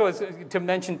 And the first one was to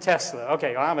mention Tesla.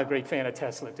 Okay, well, I'm a great fan of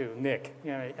Tesla too, Nick.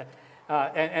 You know,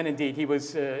 and indeed, he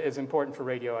was as important for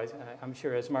radio, I'm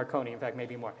sure, as Marconi. In fact,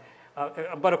 maybe more.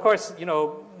 But of course, you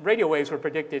know, radio waves were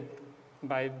predicted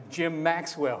by Jim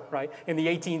Maxwell, right, in the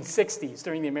 1860s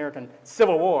during the American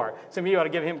Civil War. So you ought to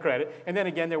give him credit. And then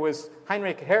again, there was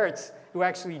Heinrich Hertz, who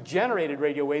actually generated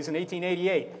radio waves in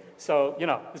 1888. So, you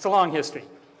know, it's a long history.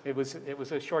 It was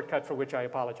a shortcut for which I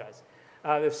apologize.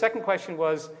 The second question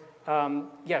was,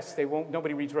 yes,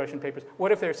 nobody reads Russian papers.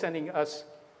 What if they're sending us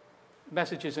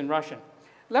messages in Russian?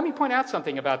 Let me point out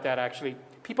something about that, actually.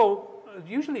 People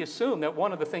usually assume that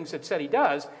one of the things that SETI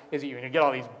does is you get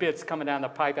all these bits coming down the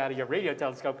pipe out of your radio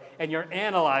telescope, and you're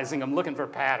analyzing them, looking for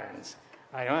patterns.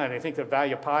 I don't know, I think the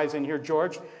value of pi is in here,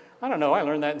 George. I don't know, I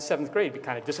learned that in 7th grade. It'd be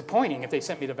kind of disappointing if they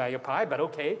sent me the value of pi, but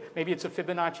okay, maybe it's a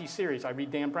Fibonacci series. I read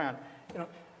Dan Brown. You know,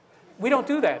 we don't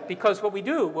do that, because what we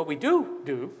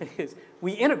do is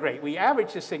we integrate. We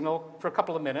average the signal for a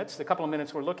couple of minutes, the couple of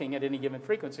minutes we're looking at any given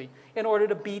frequency, in order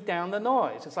to beat down the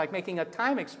noise. It's like making a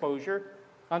time exposure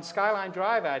on Skyline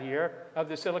Drive out here of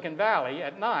the Silicon Valley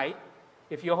at night.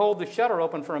 If you hold the shutter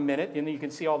open for a minute, then you can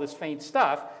see all this faint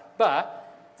stuff,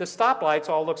 but the stoplights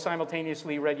all look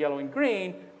simultaneously red, yellow, and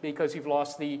green because you've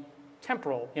lost the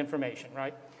temporal information,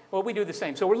 right? Well, we do the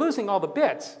same. So we're losing all the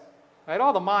bits. Right,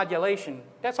 all the modulation,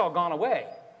 that's all gone away.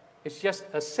 It's just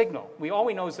a signal. All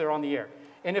we know is they're on the air.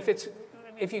 And if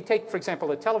you take, for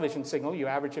example, a television signal, you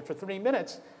average it for 3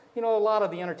 minutes, you know, a lot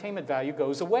of the entertainment value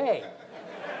goes away.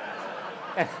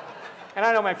 and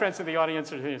I know my friends in the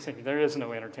audience are thinking, there is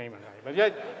no entertainment value. But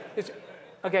yet,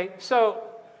 okay, so,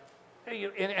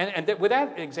 with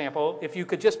that example, if you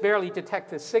could just barely detect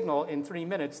the signal in 3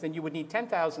 minutes, then you would need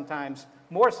 10,000 times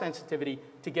more sensitivity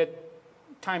to get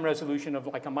time resolution of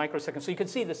like a microsecond, so you can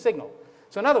see the signal.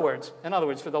 So in other words,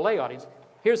 for the lay audience,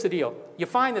 here's the deal. You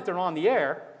find that they're on the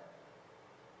air,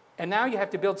 and now you have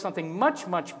to build something much,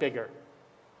 much bigger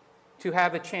to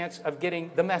have a chance of getting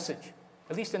the message,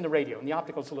 at least in the radio. In the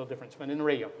optical, it's a little different, but in the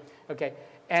radio, okay?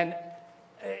 And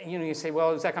you know, you say,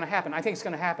 well, is that going to happen? I think it's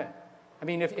going to happen. I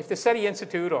mean, if the SETI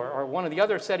Institute or one of the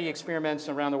other SETI experiments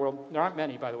around the world, there aren't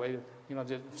many, by the way, you know,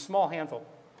 there's a small handful,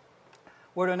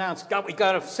 were to announce, we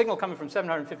got a signal coming from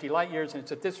 750 light years, and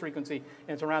it's at this frequency,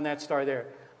 and it's around that star there,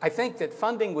 I think that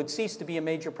funding would cease to be a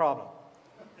major problem.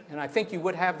 And I think you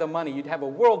would have the money. You'd have a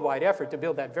worldwide effort to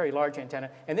build that very large antenna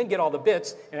and then get all the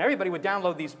bits, and everybody would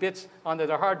download these bits onto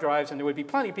their hard drives, and there would be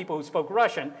plenty of people who spoke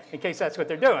Russian in case that's what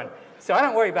they're doing. So I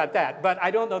don't worry about that. But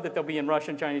I don't know that they'll be in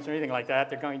Russian, Chinese, or anything like that.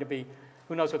 They're going to be,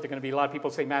 who knows what they're going to be. A lot of people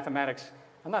say mathematics.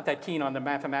 I'm not that keen on the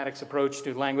mathematics approach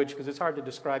to language because it's hard to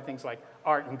describe things like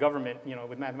art and government, you know,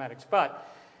 with mathematics. But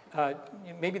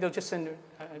maybe they'll just send,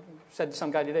 said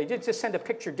some guy today, just send a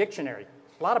picture dictionary.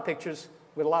 A lot of pictures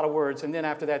with a lot of words, and then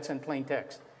after that send plain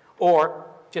text. Or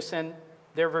just send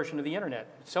their version of the internet.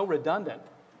 It's so redundant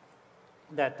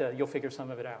that you'll figure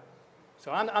some of it out.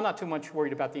 So I'm not too much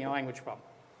worried about the language problem.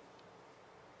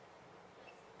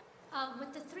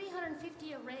 With the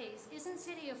 350 arrays, isn't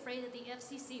SETI afraid that the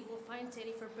FCC will fine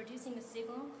SETI for producing a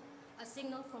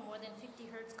signal for more than 50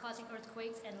 hertz, causing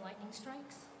earthquakes and lightning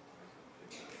strikes?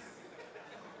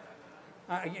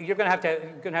 You're going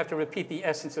to have to repeat the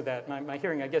essence of that. My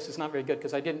hearing, I guess, is not very good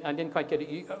because I didn't quite get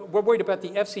it. We're worried about the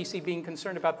FCC being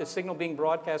concerned about the signal being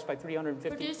broadcast by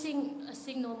 350. Producing a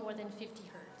signal more than 50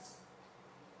 hertz,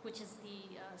 which is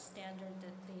the standard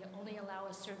that they only allow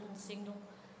a certain signal.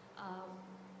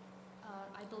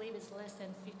 I believe it's less than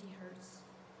 50 hertz.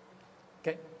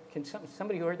 Okay. Can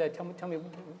somebody who heard that tell me?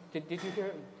 Did you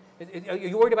hear it? Are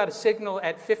you worried about a signal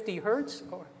at 50 hertz?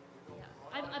 Or?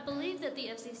 I believe that the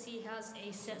FCC has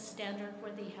a set standard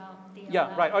where they have the.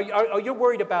 Yeah, right. Are you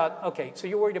worried about? Okay, so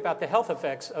you're worried about the health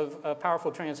effects of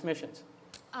powerful transmissions?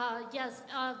 Yes,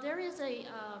 there is a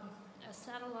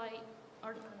satellite,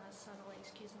 or not satellite,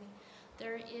 excuse me.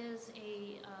 There is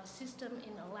a system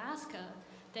in Alaska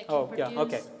that can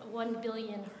produce 1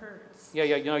 billion hertz. Yeah,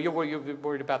 you know, you're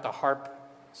worried about the HARP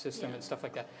system and stuff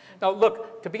like that. Now,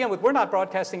 look, to begin with, we're not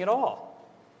broadcasting at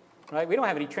all, right? We don't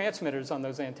have any transmitters on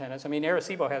those antennas. I mean,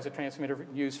 Arecibo has a transmitter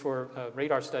used for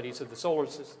radar studies of the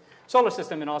solar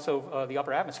system and also the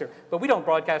upper atmosphere, but we don't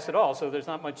broadcast at all, so there's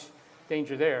not much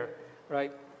danger there,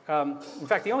 right? In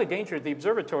fact, the only danger at the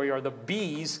observatory are the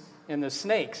bees and the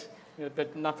snakes,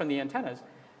 but not from the antennas.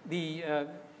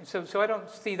 So I don't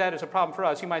see that as a problem for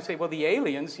us. You might say, well, the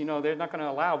aliens, you know, they're not going to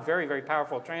allow very, very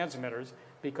powerful transmitters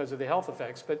because of the health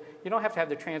effects, but you don't have to have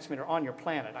the transmitter on your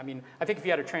planet. I mean, I think if you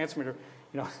had a transmitter,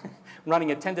 you know, running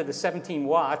at 10 to the 17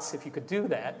 watts, if you could do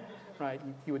that, right,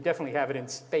 you would definitely have it in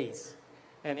space.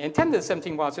 And 10 to the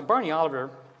 17 watts, Barney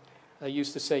Oliver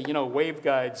used to say, you know,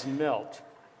 waveguides melt.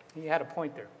 He had a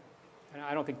point there. And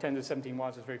I don't think 10 to 17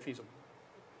 watts is very feasible.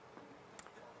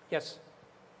 Yes?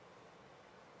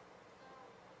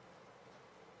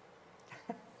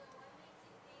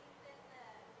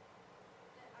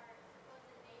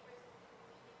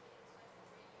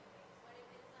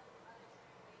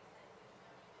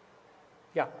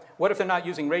 Yeah. What if they're not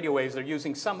using radio waves? They're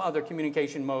using some other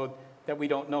communication mode that we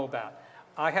don't know about.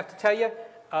 I have to tell you,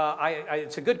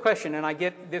 it's a good question, and I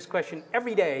get this question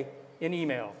every day in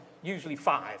email, usually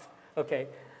 5, okay,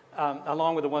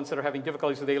 along with the ones that are having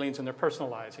difficulties with aliens in their personal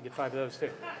lives. I get 5 of those, too.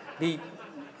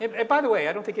 And by the way,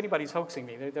 I don't think anybody's hoaxing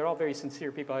me. They're all very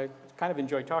sincere people. I kind of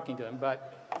enjoy talking to them,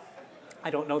 but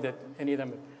I don't know that any of them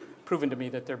have proven to me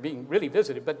that they're being really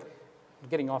visited, but I'm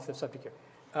getting off the subject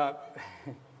here.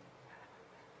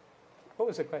 What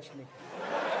was the question?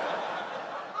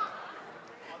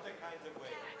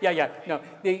 Yeah. No.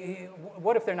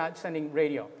 What if they're not sending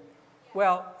radio?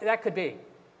 Well, that could be.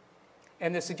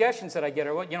 And the suggestions that I get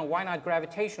are, you know, why not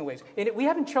gravitational waves? And we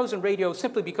haven't chosen radio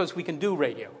simply because we can do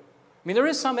radio. I mean, there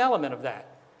is some element of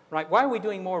that, right? Why are we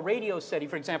doing more radio SETI,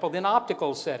 for example, than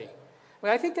optical SETI?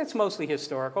 Well, I think that's mostly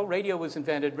historical. Radio was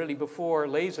invented really before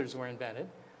lasers were invented.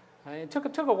 It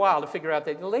took a while to figure out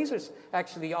that the lasers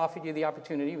actually offered you the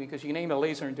opportunity because you can aim a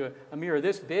laser into a mirror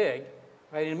this big,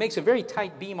 right? And it makes a very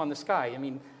tight beam on the sky. I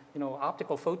mean, you know,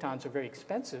 optical photons are very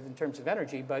expensive in terms of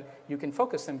energy, but you can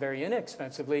focus them very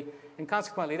inexpensively, and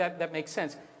consequently that makes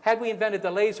sense. Had we invented the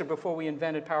laser before we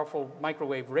invented powerful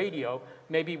microwave radio,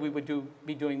 maybe we would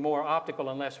be doing more optical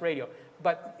and less radio.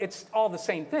 But it's all the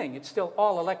same thing. It's still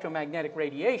all electromagnetic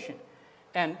radiation.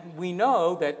 And we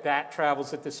know that that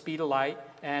travels at the speed of light,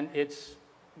 and it's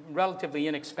relatively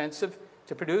inexpensive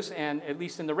to produce, and at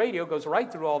least in the radio, goes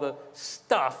right through all the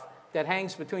stuff that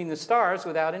hangs between the stars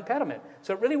without impediment.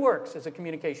 So it really works as a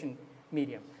communication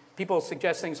medium. People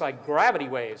suggest things like gravity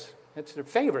waves. That's their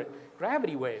favorite,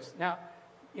 gravity waves. Now,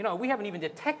 you know, we haven't even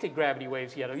detected gravity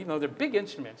waves yet, even though they're big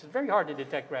instruments. It's very hard to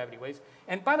detect gravity waves.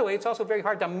 And by the way, it's also very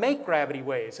hard to make gravity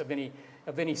waves of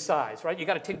any size, right? You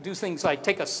got to do things like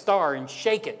take a star and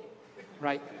shake it,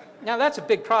 right? Now, that's a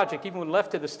big project. Even when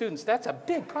left to the students, that's a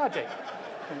big project.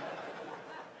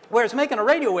 Whereas making a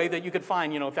radio wave that you could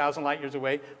find, 1,000 light years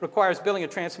away requires building a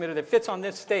transmitter that fits on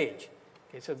this stage.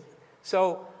 Okay,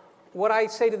 so what I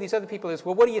say to these other people is,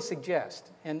 well, what do you suggest?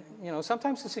 And,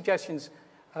 sometimes the suggestions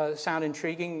sound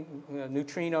intriguing.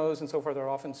 Neutrinos and so forth are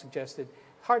often suggested.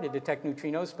 Hard to detect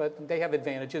neutrinos, but they have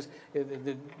advantages.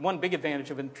 The one big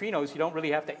advantage of neutrinos, you don't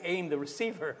really have to aim the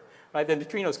receiver. Right? The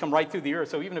neutrinos come right through the Earth,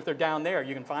 so even if they're down there,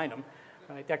 you can find them.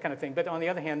 Right? That kind of thing. But on the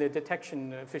other hand, the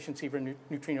detection efficiency for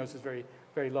neutrinos is very,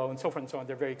 very low, and so forth and so on.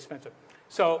 They're very expensive.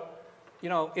 So,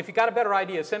 if you got a better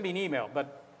idea, send me an email.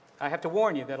 But I have to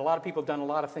warn you that a lot of people have done a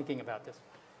lot of thinking about this.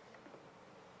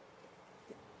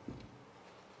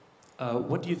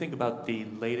 What do you think about the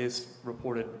latest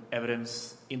reported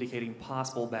evidence indicating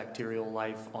possible bacterial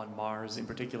life on Mars? In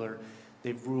particular,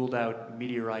 they've ruled out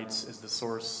meteorites as the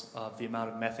source of the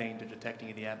amount of methane they're detecting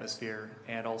in the atmosphere,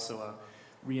 and also a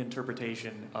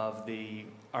reinterpretation of the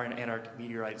Antarctic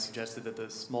meteorite suggested that the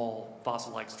small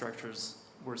fossil-like structures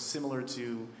were similar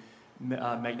to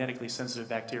magnetically sensitive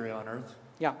bacteria on Earth.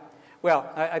 Yeah.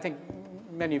 Well, I think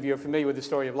many of you are familiar with the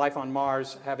story of life on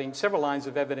Mars having several lines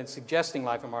of evidence suggesting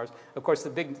life on Mars. Of course, the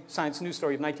big science news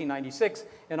story of 1996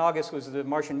 in August was the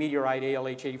Martian meteorite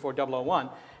ALH 84001.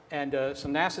 And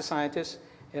some NASA scientists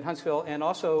at Huntsville and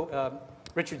also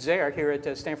Richard Zayer here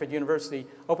at Stanford University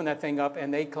opened that thing up,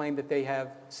 and they claim that they have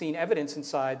seen evidence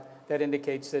inside that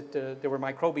indicates that there were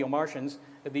microbial Martians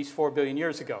at least 4 billion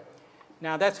years ago.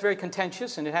 Now, that's very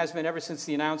contentious, and it has been ever since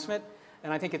the announcement,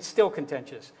 and I think it's still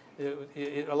contentious.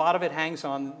 A lot of it hangs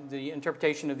on the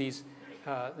interpretation of these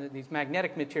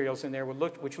magnetic materials in there,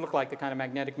 which look like the kind of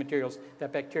magnetic materials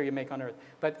that bacteria make on Earth.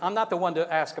 But I'm not the one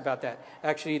to ask about that.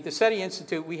 Actually, at the SETI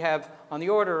Institute, we have on the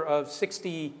order of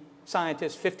 60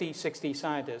 scientists, 50, 60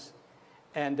 scientists,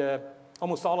 and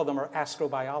almost all of them are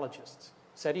astrobiologists.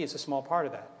 SETI is a small part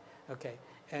of that. Okay,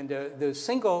 and the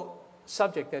single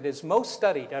subject that is most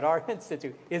studied at our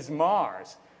institute is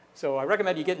Mars. So I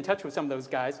recommend you get in touch with some of those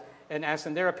guys and ask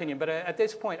them their opinion. But at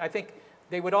this point, I think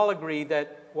they would all agree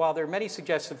that while there are many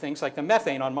suggestive things, like the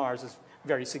methane on Mars is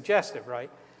very suggestive, right?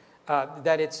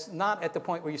 That it's not at the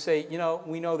point where you say,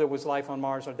 we know there was life on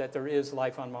Mars or that there is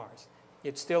life on Mars.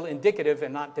 It's still indicative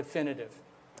and not definitive.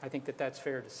 I think that that's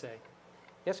fair to say.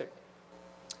 Yes, sir.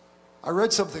 I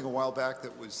read something a while back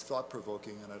that was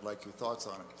thought-provoking, and I'd like your thoughts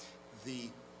on it. The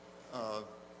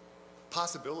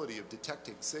possibility of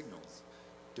detecting signals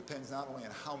depends not only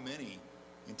on how many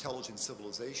intelligent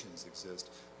civilizations exist,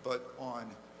 but on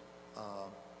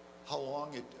how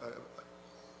long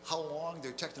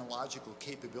their technological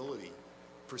capability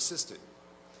persisted.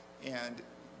 And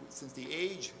since the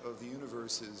age of the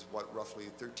universe is, roughly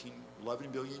 11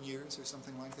 billion years or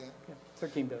something like that? Yeah,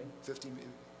 13 billion. 15,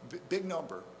 big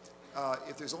number.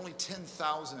 If there's only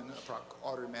 10,000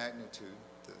 order of magnitude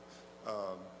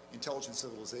intelligent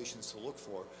civilizations to look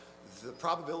for, the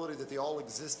probability that they all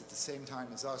exist at the same time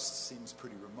as us seems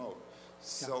pretty remote.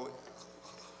 So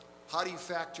how do you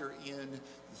factor in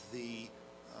the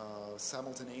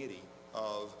simultaneity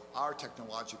of our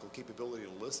technological capability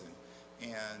to listen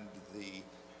and the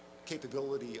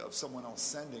capability of someone else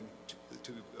sending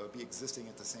to be existing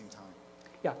at the same time?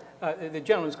 Yeah, the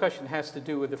gentleman's question has to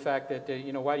do with the fact that,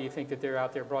 why do you think that they're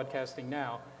out there broadcasting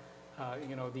now?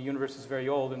 The universe is very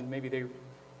old, and maybe they,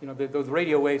 those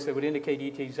radio waves that would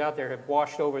indicate ETs out there have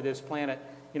washed over this planet,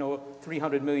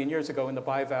 300 million years ago, and the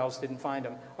bivalves didn't find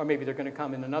them. Or maybe they're going to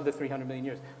come in another 300 million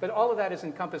years. But all of that is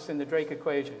encompassed in the Drake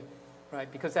equation,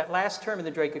 right? Because that last term in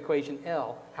the Drake equation,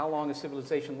 L, how long a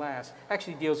civilization lasts,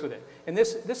 actually deals with it. And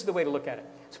this is the way to look at it.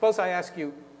 Suppose I ask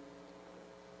you,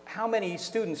 how many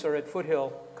students are at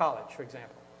Foothill College, for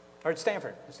example? Or at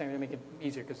Stanford. Stanford, to make it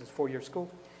easier because it's a 4-year school.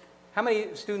 How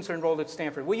many students are enrolled at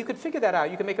Stanford? Well, you could figure that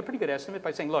out. You can make a pretty good estimate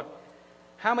by saying, look,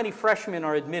 how many freshmen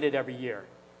are admitted every year?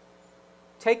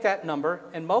 Take that number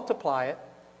and multiply it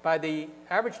by the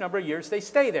average number of years they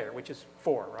stay there, which is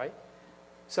 4, right?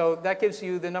 So that gives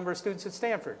you the number of students at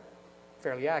Stanford,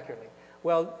 fairly accurately.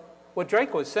 Well, what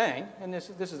Drake was saying, and this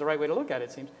is the right way to look at it,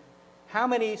 it seems, how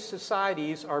many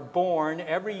societies are born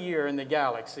every year in the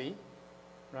galaxy,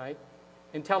 right?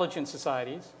 Intelligent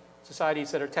societies,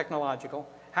 societies that are technological.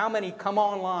 How many come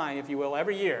online, if you will,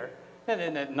 every year?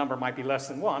 And that number might be less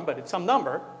than 1, but it's some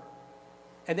number.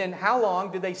 And then how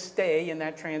long do they stay in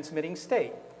that transmitting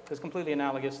state? It's completely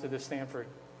analogous to the Stanford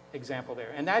example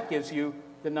there. And that gives you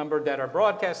the number that are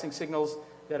broadcasting signals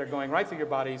that are going right through your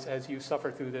bodies as you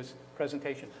suffer through this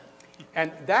presentation.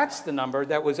 And that's the number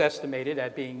that was estimated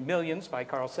at being millions by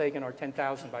Carl Sagan or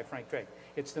 10,000 by Frank Drake.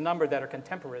 It's the number that are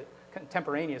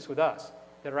contemporaneous with us,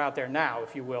 that are out there now,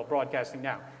 if you will, broadcasting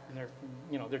now.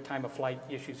 And they're time of flight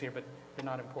issues here, but they're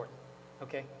not important.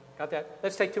 Okay, got that?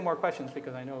 Let's take 2 more questions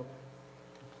because I know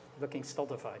looking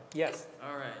stultified. Yes?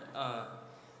 All right.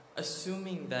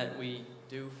 Assuming that we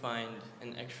do find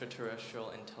an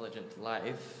extraterrestrial intelligent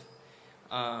life,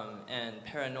 and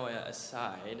paranoia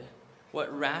aside,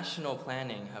 what rational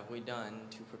planning have we done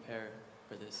to prepare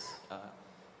for this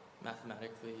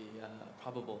mathematically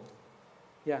probable?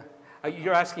 Yeah.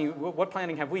 You're asking what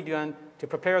planning have we done to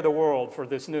prepare the world for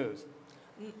this news?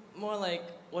 More like,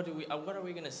 what are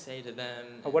we going to say to them?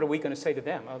 What are we going to say to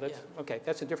them? Oh, that's okay.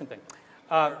 That's a different thing.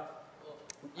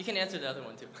 You can answer the other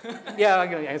one too. Yeah,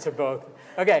 I'm going to answer both.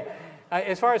 Okay.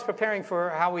 As far as preparing for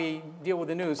how we deal with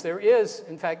the news, there is,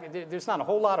 in fact, there's not a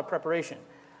whole lot of preparation.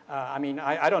 I mean,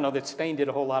 I don't know that Spain did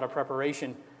a whole lot of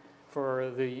preparation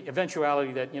for the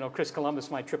eventuality that, Chris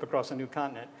Columbus might trip across a new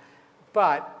continent.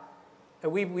 But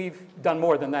we've done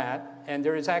more than that, and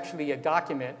there is actually a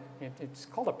document, it's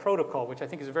called a protocol, which I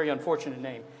think is a very unfortunate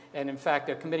name. And in fact,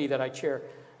 a committee that I chair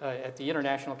at the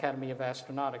International Academy of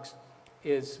Astronautics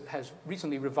has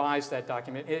recently revised that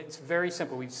document. It's very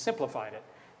simple. We've simplified it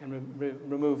and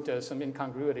removed some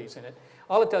incongruities in it.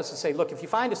 All it does is say, look, if you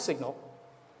find a signal,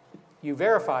 you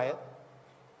verify it,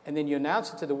 and then you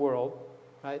announce it to the world,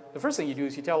 right? The first thing you do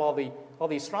is you tell all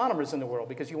the astronomers in the world,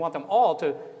 because you want them all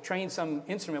to train some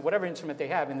instrument, whatever instrument they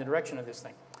have, in the direction of this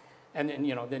thing. And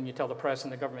then, then you tell the press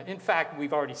and the government. In fact,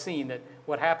 we've already seen that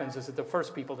what happens is that the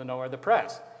first people to know are the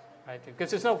press, right?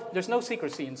 Because there's no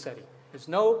secrecy in SETI. There's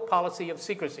no policy of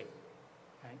secrecy,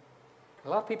 right? A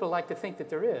lot of people like to think that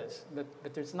there is,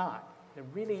 but there's not. There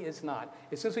really is not.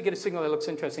 As soon as we get a signal that looks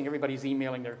interesting, everybody's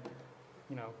emailing their,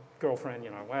 girlfriend,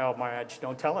 well, Madge,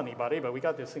 don't tell anybody, but we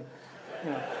got this thing,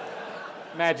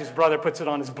 Madge's brother puts it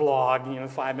on his blog,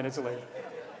 5 minutes later.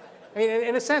 I mean,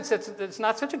 in a sense, it's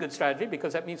not such a good strategy,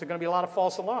 because that means there are going to be a lot of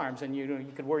false alarms, and you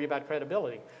could worry about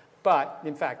credibility. But,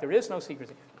 in fact, there is no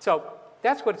secrecy. So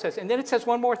that's what it says. And then it says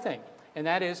one more thing, and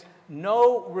that is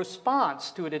no response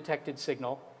to a detected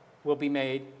signal will be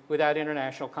made without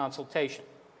international consultation.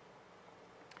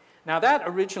 Now, that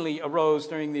originally arose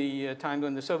during the time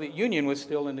when the Soviet Union was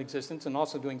still in existence and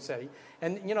also doing SETI.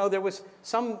 And, there was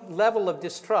some level of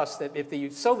distrust that if the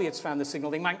Soviets found the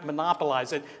signal, they might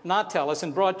monopolize it, not tell us,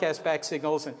 and broadcast back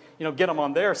signals and, get them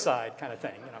on their side kind of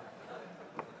thing,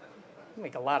 It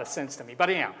make a lot of sense to me.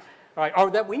 But anyhow, all right, or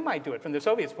that we might do it from the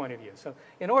Soviets' point of view. So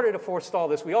in order to forestall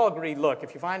this, we all agreed, look,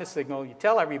 if you find a signal, you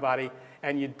tell everybody,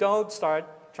 and you don't start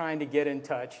trying to get in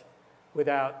touch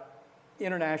without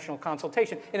international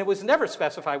consultation. And it was never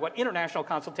specified what international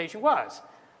consultation was,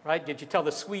 right? Did you tell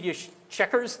the Swedish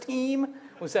checkers team?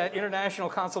 Was that international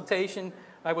consultation?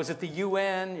 Was it the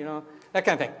UN? That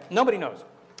kind of thing. Nobody knows.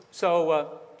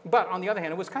 So, but on the other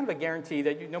hand, it was kind of a guarantee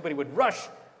that nobody would rush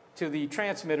to the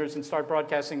transmitters and start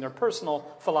broadcasting their personal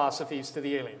philosophies to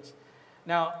the aliens.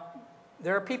 Now,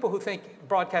 there are people who think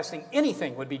broadcasting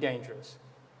anything would be dangerous.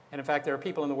 And in fact, there are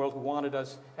people in the world who wanted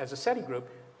us, as a SETI group,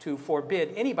 to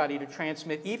forbid anybody to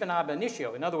transmit even ab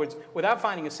initio. In other words, without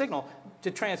finding a signal,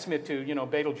 to transmit to,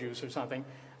 Betelgeuse or something,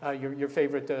 your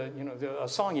favorite, a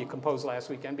song you composed last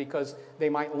weekend, because they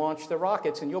might launch the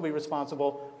rockets and you'll be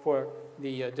responsible for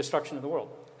the destruction of the world.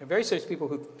 There are very serious people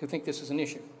who think this is an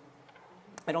issue.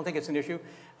 I don't think it's an issue,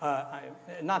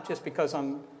 not just because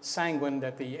I'm sanguine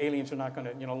that the aliens are not going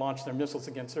to, launch their missiles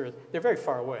against Earth. They're very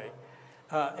far away.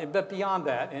 But beyond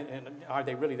that, and are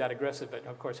they really that aggressive? But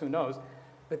of course, who knows?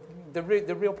 But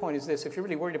the real point is this: if you're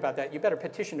really worried about that, you better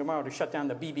petition tomorrow to shut down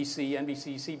the BBC,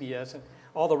 NBC, CBS, and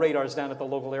all the radars down at the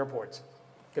local airports.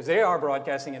 Because they are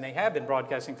broadcasting, and they have been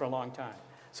broadcasting for a long time.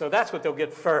 So that's what they'll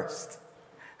get first.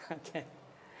 Okay.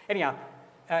 Anyhow,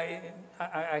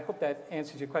 I hope that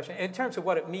answers your question. In terms of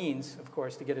what it means, of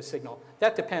course, to get a signal,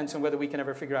 that depends on whether we can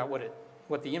ever figure out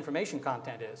what the information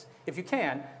content is. If you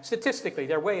can, statistically,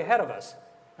 they're way ahead of us.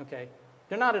 Okay?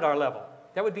 They're not at our level.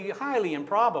 That would be highly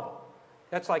improbable.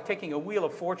 That's like taking a wheel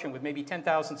of fortune with maybe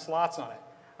 10,000 slots on it.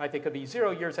 Right? They could be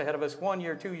 0 years ahead of us, 1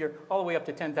 year, 2 year, all the way up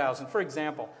to 10,000. For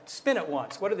example, spin it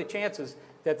once. What are the chances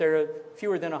that they're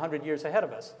fewer than 100 years ahead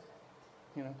of us?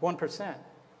 1%.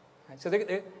 Right? So they're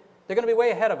going to be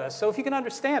way ahead of us. So if you can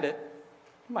understand it,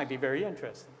 it might be very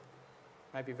interesting.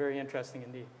 It might be very interesting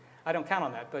indeed. I don't count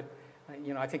on that, but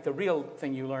I think the real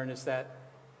thing you learn is that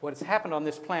what has happened on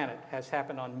this planet has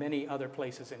happened on many other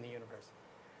places in the universe.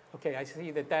 Okay, I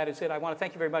see that is it. I want to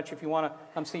thank you very much. If you want to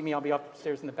come see me, I'll be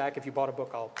upstairs in the back. If you bought a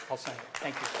book, I'll sign it.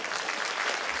 Thank you.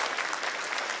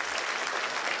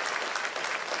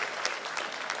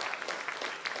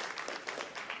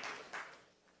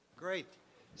 Great.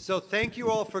 So thank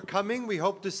you all for coming. We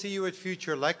hope to see you at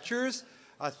future lectures.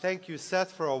 Thank you,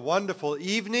 Seth, for a wonderful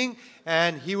evening,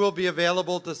 and he will be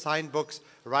available to sign books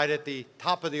right at the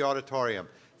top of the auditorium.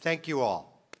 Thank you all.